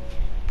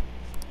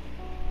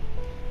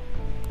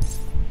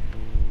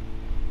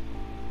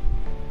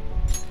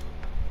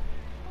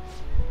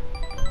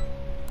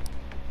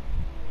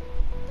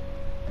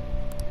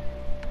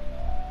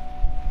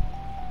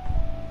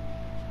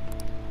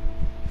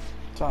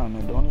 Time,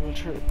 man, don't even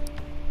trip.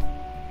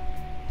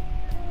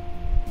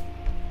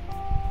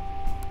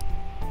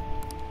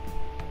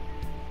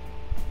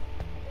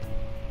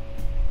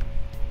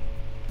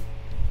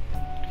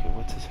 Okay,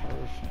 what's his heart?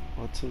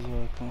 What's his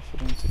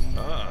confidence again?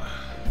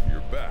 Ah,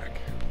 you're back.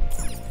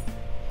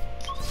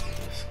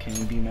 Can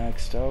he be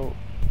maxed out?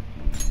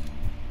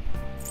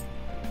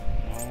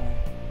 No.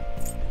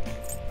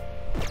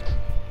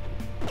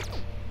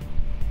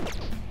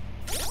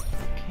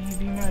 Can he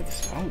be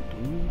maxed out,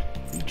 dude?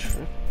 You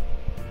tripping?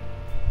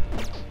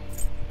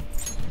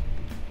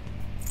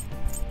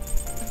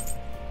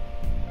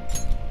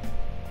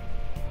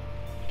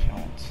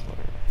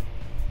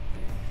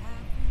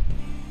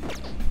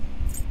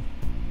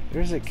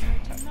 There's a,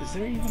 is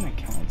there even a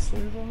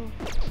counselor though?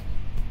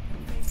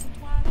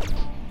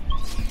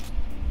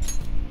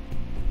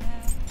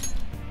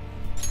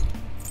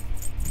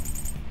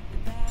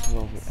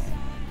 Velvet armor.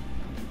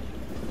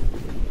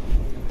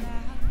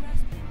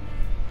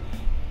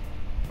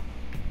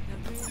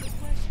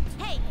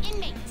 Hey,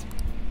 inmate!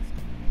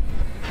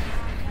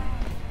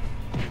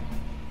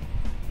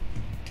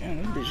 Damn,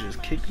 this bitch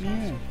just kicked me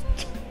in.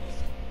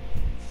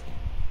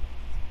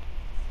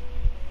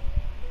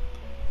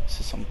 This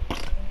is some.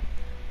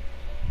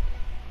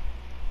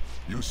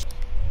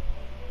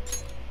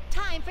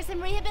 Time for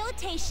some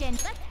rehabilitation.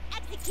 Let's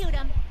execute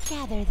them.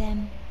 Gather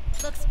them.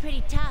 Looks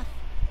pretty tough.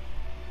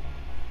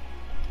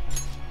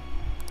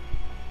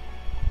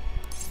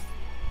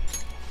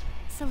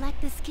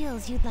 Select the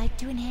skills you'd like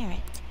to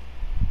inherit.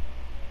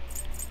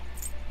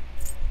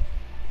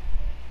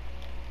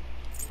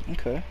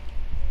 Okay.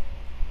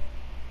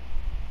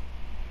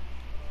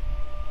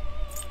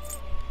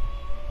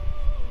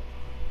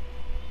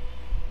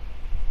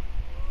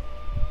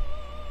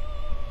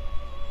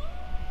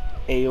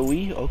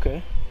 AoE,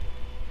 okay.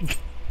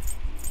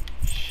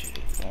 Shit,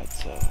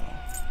 that's I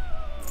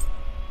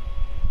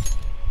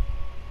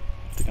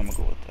think I'm gonna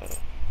go with that.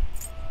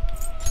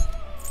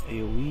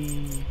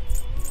 AoE,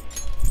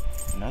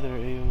 another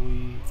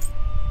AoE.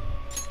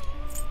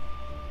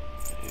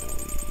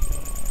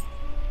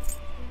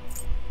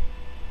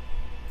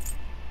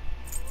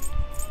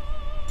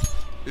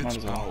 Its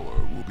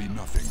power will be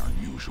nothing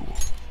unusual.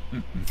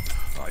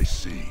 I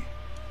see.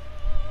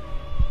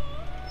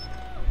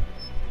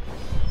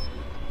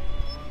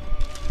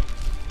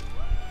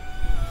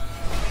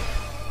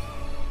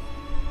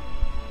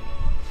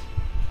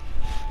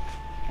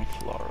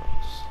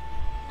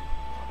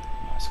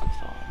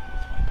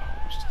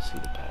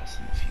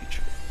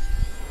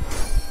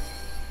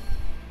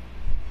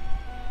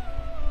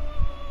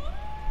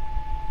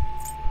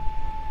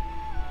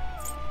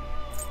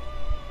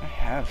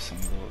 Have some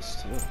of those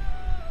too.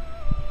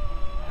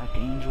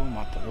 Archangel,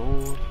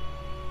 Matador.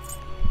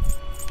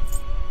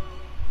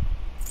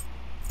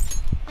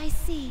 I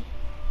see.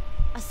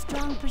 A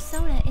strong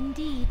persona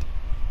indeed.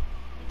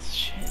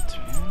 Shit,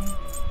 man.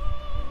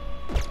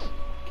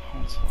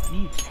 Counselor. I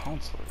need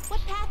counselors.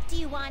 What path do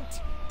you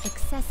want?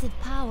 Excessive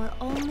power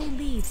only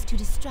leads to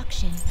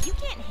destruction. You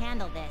can't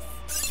handle this.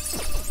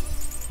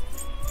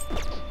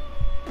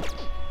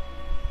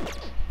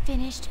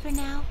 Finished for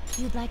now?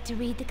 You'd like to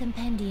read the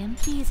compendium?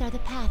 These are the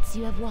paths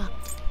you have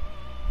walked.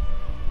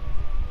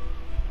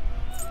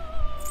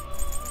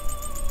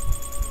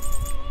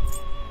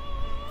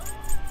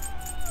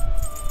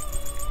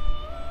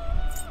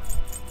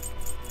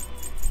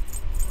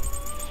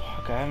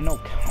 Fuck, I have no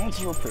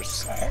counselor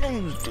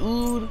personas,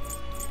 dude.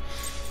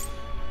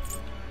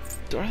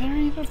 Are there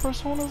even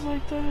personas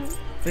like that?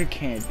 There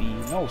can't be.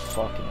 No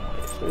fucking way.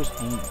 If there's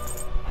any,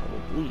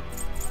 probably.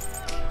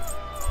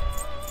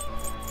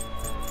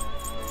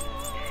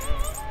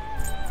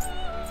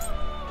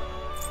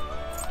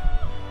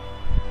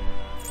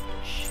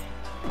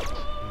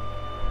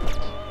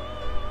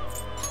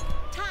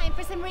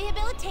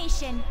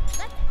 Rehabilitation.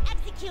 Let's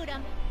execute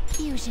them.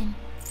 Fusion.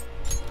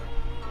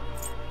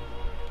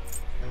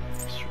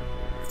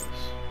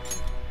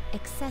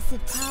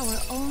 Excessive power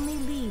only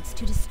leads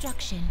to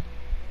destruction.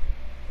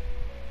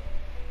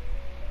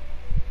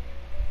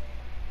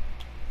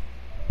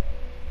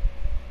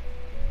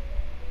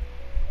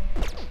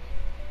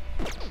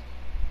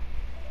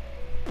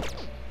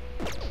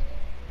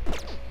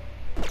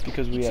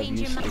 Because we have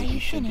yusuke, he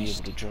should be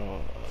able to draw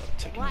a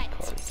technique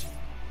card.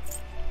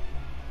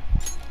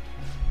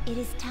 It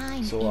is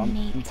time, so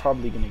I'm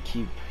probably gonna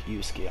keep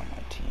yusuke on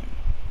my team.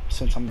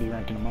 Since I'm gonna be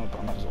ranking him up,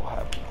 I might as well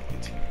have him on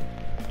my team.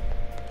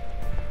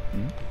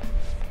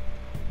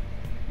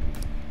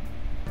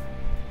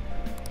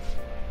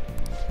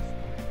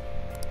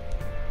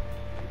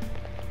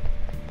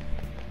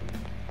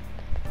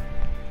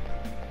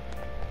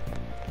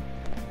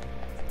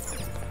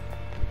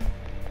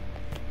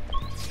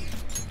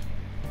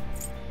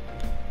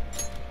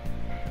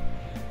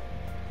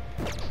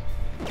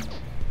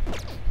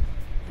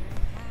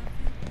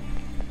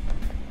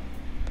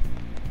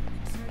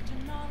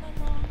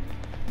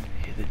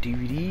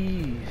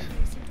 DVDs.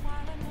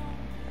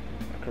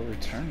 I could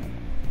return them.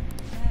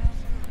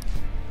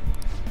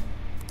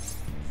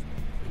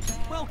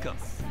 Welcome.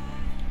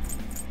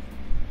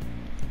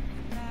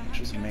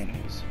 Which is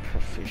menus.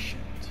 Proficiency.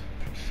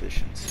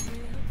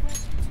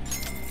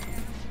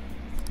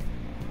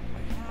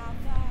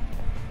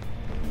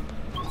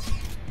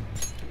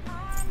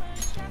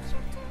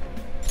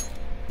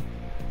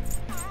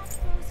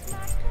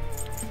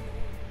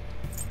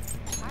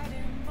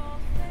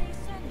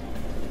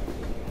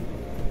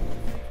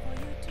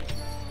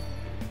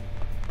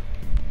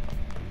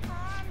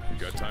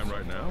 Time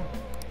right now?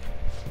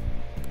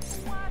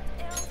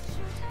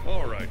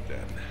 All right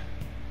then.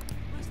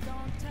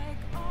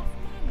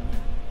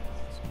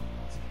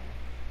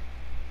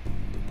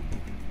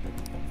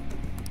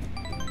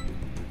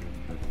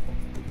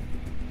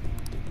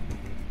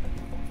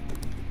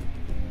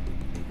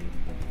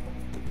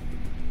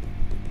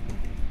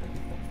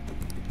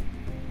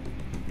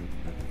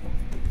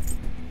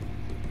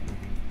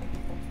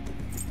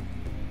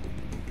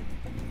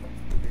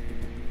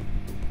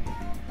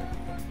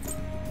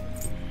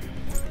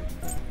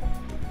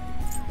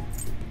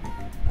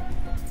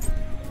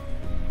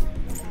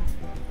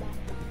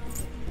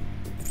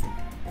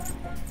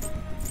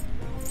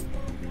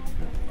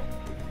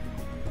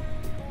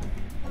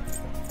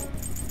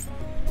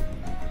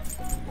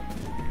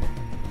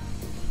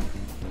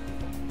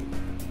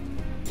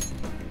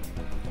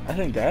 I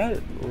think that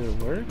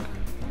would work.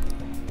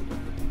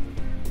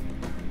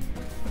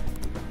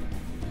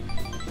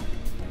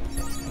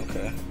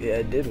 Okay, yeah,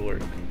 it did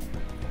work.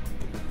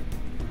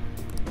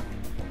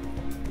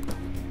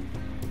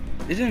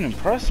 It didn't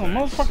impress him,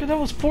 motherfucker. That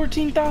was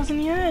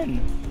 14,000 yen.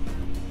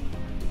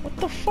 What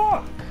the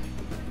fuck?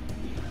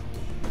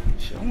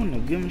 Shit, I wouldn't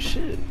have given him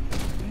shit.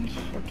 This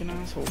fucking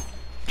asshole.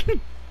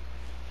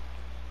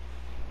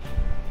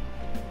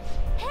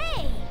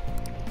 Hey!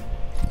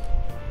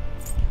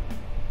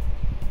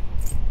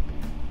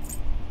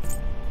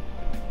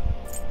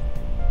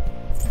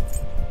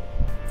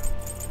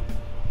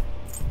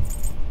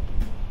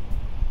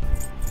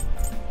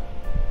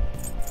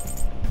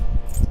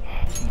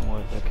 You know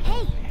what? That could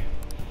Hey! be.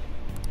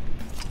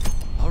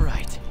 All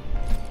right.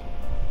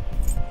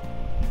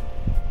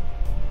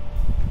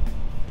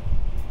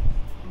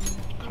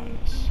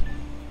 Kindness.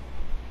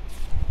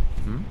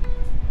 Hmm?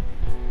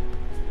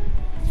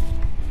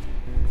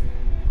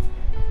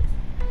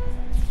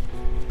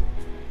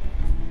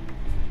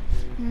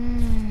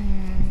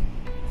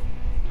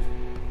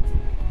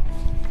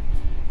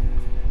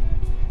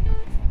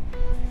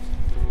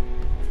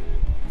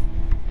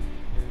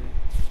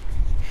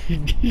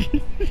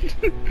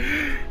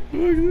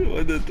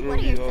 Why that throw What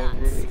are me your off,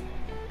 bro? thoughts?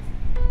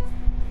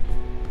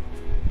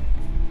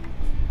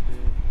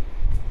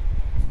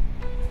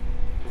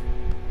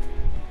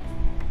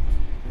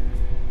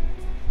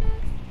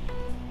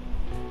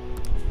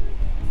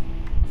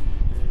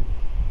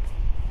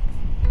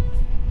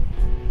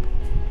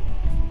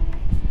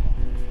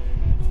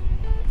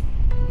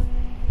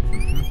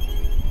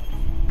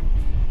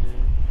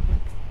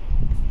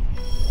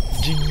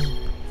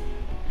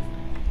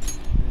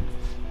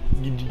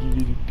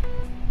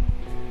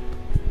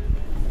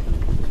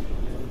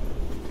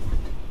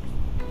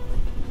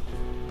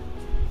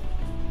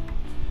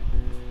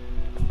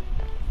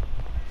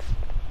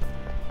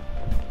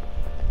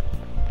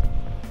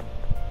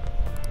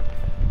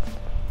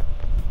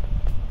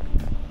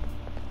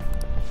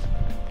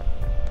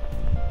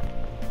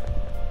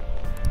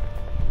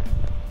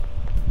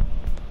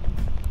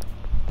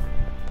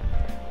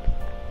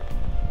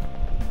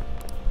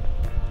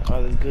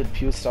 Oh, that's good.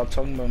 People stop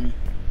talking about me.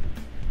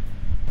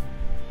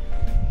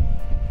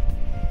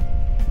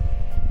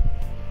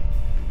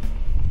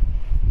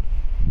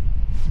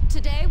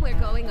 Today we're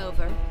going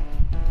over.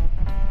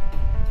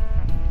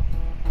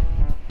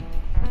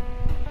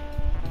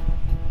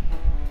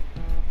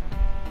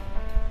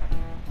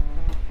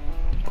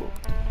 Cool.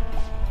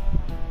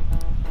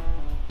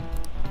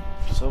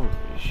 Silver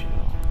ratio.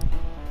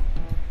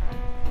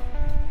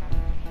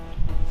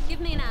 Give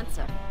me an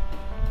answer.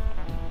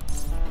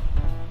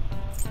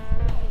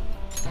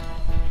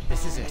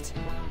 This is it.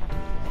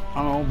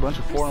 I don't know, a bunch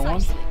of 4 and 1.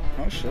 Precisely.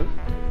 Oh shit.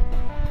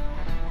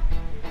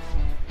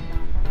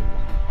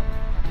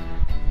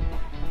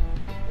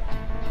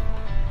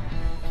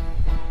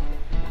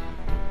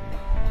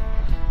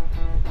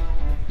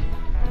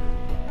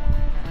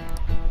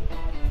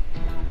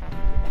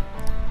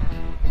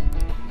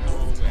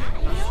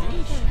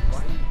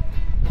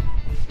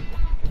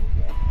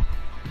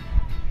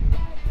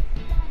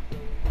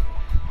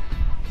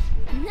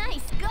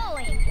 Nice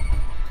going!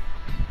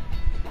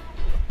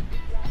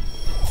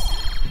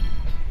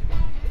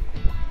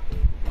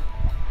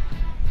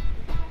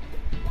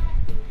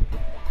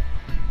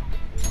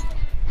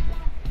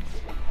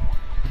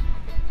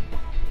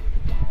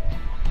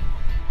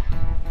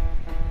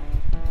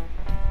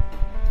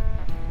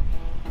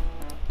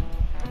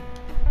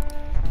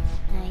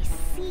 I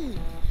see.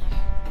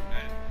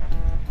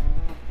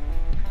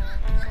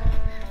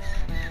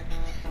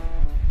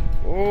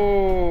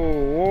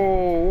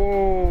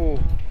 Whoa.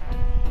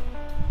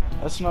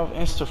 That's enough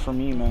Insta for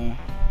me, man.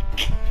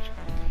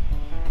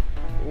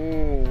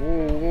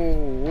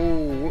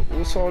 Whoa.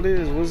 What's all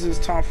this? What's this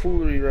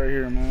tomfoolery right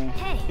here, man?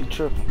 Hey. You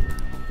tripping.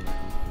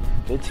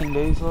 15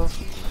 days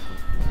left?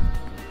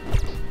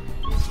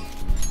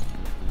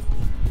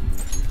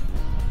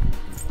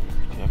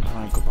 Okay, I can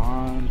rank a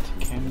bond to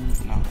Kim.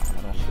 Nah, I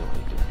don't feel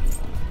like doing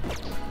that.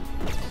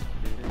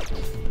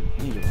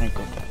 I need to rank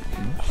up that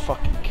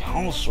fucking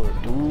counselor,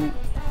 dude.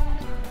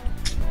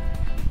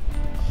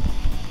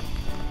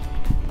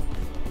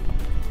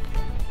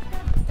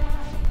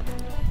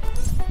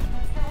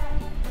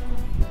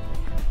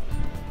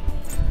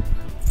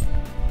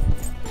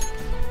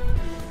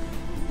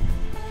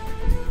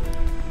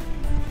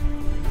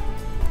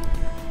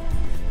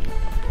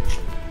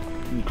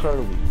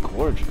 Incredibly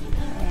gorgeous.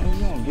 Man, you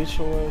gonna get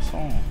your ass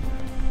on.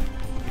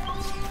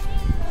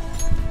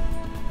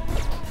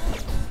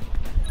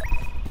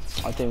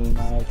 I think we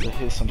might have to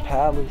hit some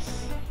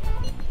palace.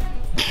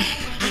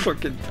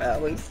 Fucking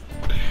palace.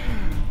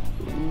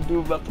 What do we do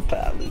about the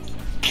palace?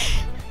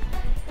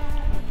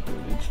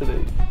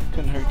 Today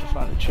couldn't hurt to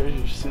find a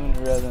treasure sooner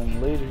rather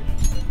than later.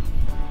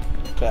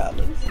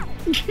 Palace.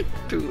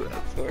 Dude,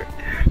 I swear.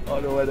 I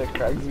don't know why that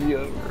cracks me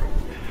up, bro.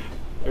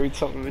 Every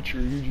time that you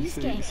read, you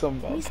say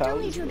something about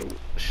palace, bro.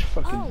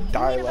 Fucking Oh, you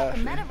die mean about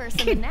the laughing. metaverse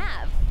and the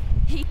nav.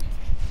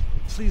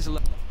 Please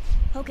allow.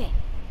 Okay,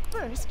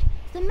 first,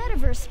 The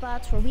metaverse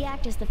spots where we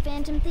act as the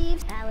Phantom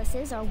Thieves,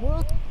 palaces, are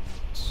world...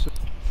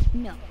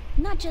 No,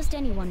 not just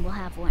anyone will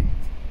have one.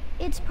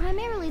 It's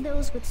primarily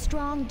those with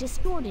strong,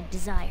 distorted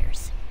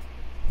desires.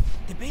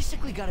 They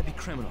basically gotta be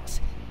criminals.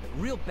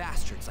 Real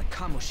bastards like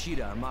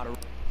Kamoshida or Maru.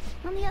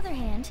 On the other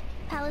hand,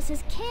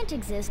 palaces can't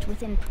exist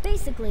within...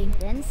 Basically,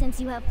 then,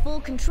 since you have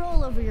full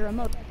control over your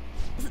emotions.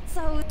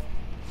 So...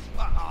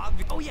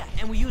 oh yeah,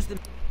 and we use them...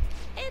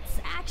 It's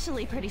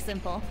actually pretty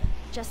simple.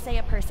 Just say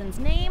a person's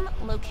name,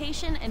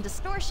 location, and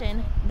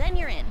distortion, then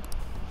you're in.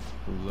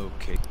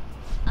 Locate.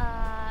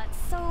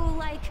 So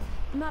like,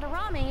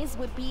 Madarame's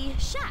would be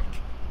shack.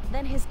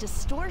 Then his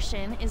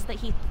distortion is that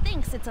he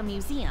thinks it's a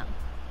museum.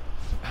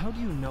 How do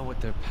you know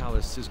what their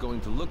palace is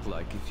going to look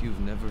like if you've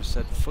never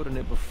set foot in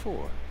it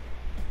before?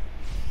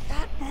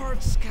 That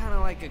part's kinda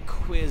like a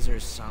quiz or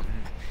something.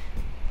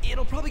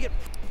 It'll probably get...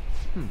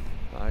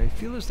 I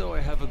feel as though I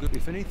have a good...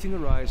 If anything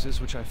arises,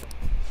 which I...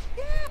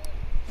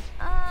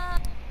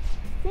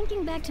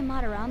 Thinking back to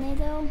Madarame,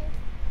 though,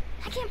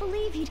 I can't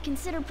believe he'd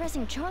consider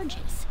pressing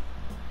charges.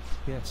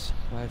 Yes,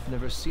 I've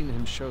never seen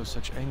him show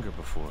such anger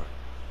before.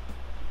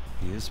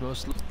 He is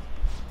mostly...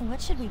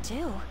 What should we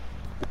do?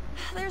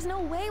 There's no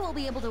way we'll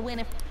be able to win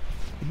if...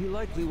 He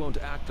likely won't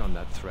act on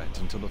that threat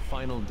until the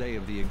final day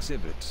of the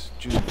exhibit,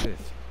 June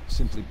 5th.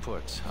 Simply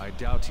put, I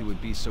doubt he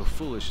would be so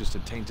foolish as to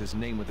taint his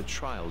name with a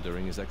trial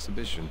during his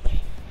exhibition.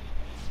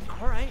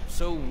 Alright,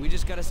 so we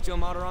just gotta steal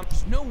Madarame.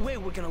 There's no way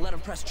we're gonna let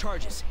him press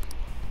charges.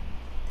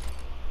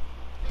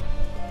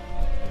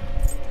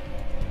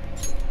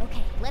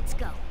 Okay, let's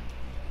go.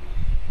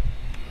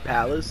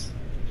 Palace?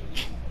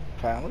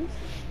 Palace?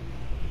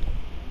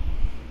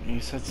 You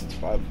said since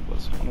 5 of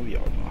us, one of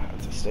y'all know how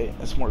to stay.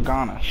 That's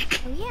Morgana.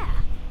 Oh yeah.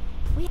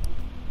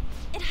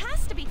 It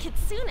has to be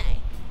Kitsune.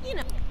 You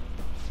know.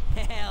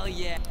 Hell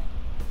yeah.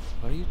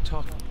 What are you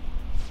talking...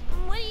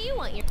 What do you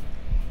want your...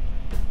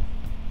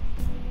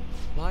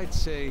 I'd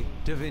say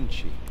Da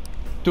Vinci.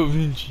 Da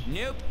Vinci.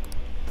 Nope.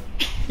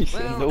 He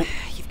said Well, nope.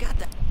 You've got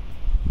that.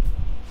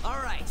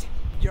 Alright,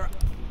 you're...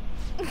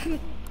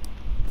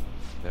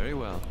 Very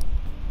well.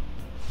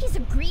 He's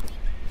a Greek.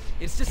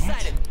 It's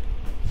decided.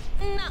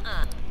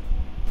 Nuh-uh.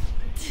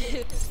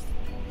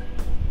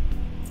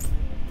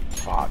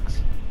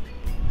 Fox.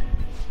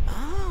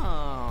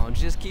 Oh,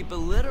 just keep it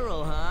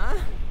literal, huh?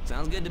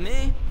 Sounds good to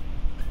me.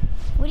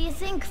 What do you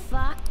think,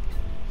 Fox?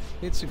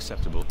 It's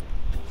acceptable.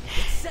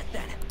 It's set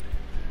then.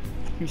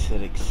 He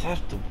said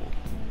acceptable.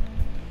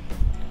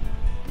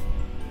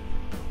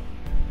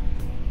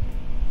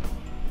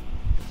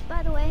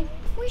 By the way,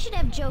 we should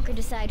have Joker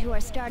decide who our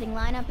starting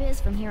lineup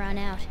is from here on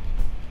out.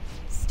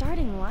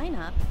 Starting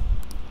lineup?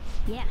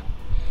 Yeah.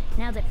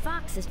 Now that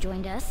Fox has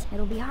joined us,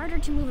 it'll be harder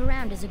to move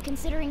around as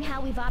considering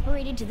how we've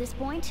operated to this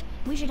point,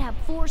 we should have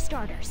 4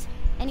 starters.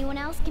 Anyone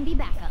else can be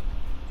backup.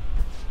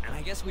 And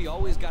I guess we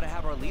always gotta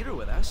have our leader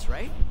with us,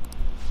 right?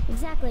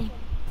 Exactly.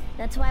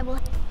 That's why we'll...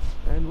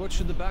 And what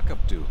should the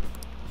backup do?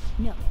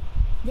 No.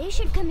 They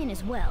should come in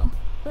as well,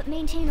 but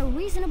maintain a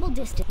reasonable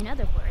distance. In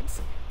other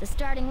words, the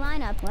starting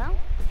lineup, well...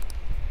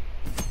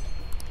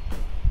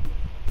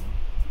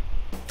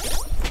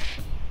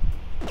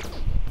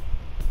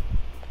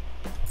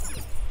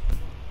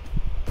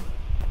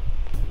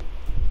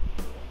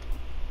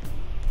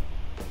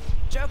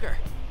 Joker!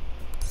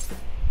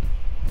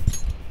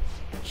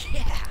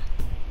 Yeah!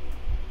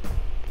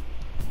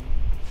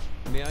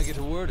 May I get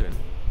a word in?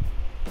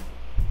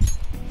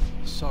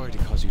 Sorry to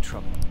cause you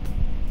trouble.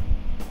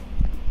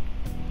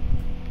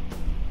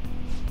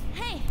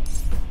 Hey!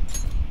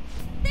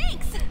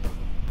 Thanks!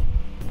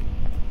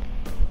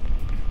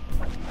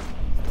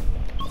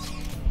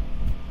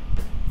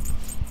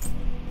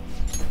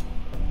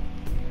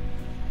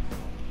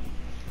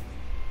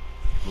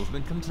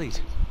 Movement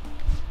complete.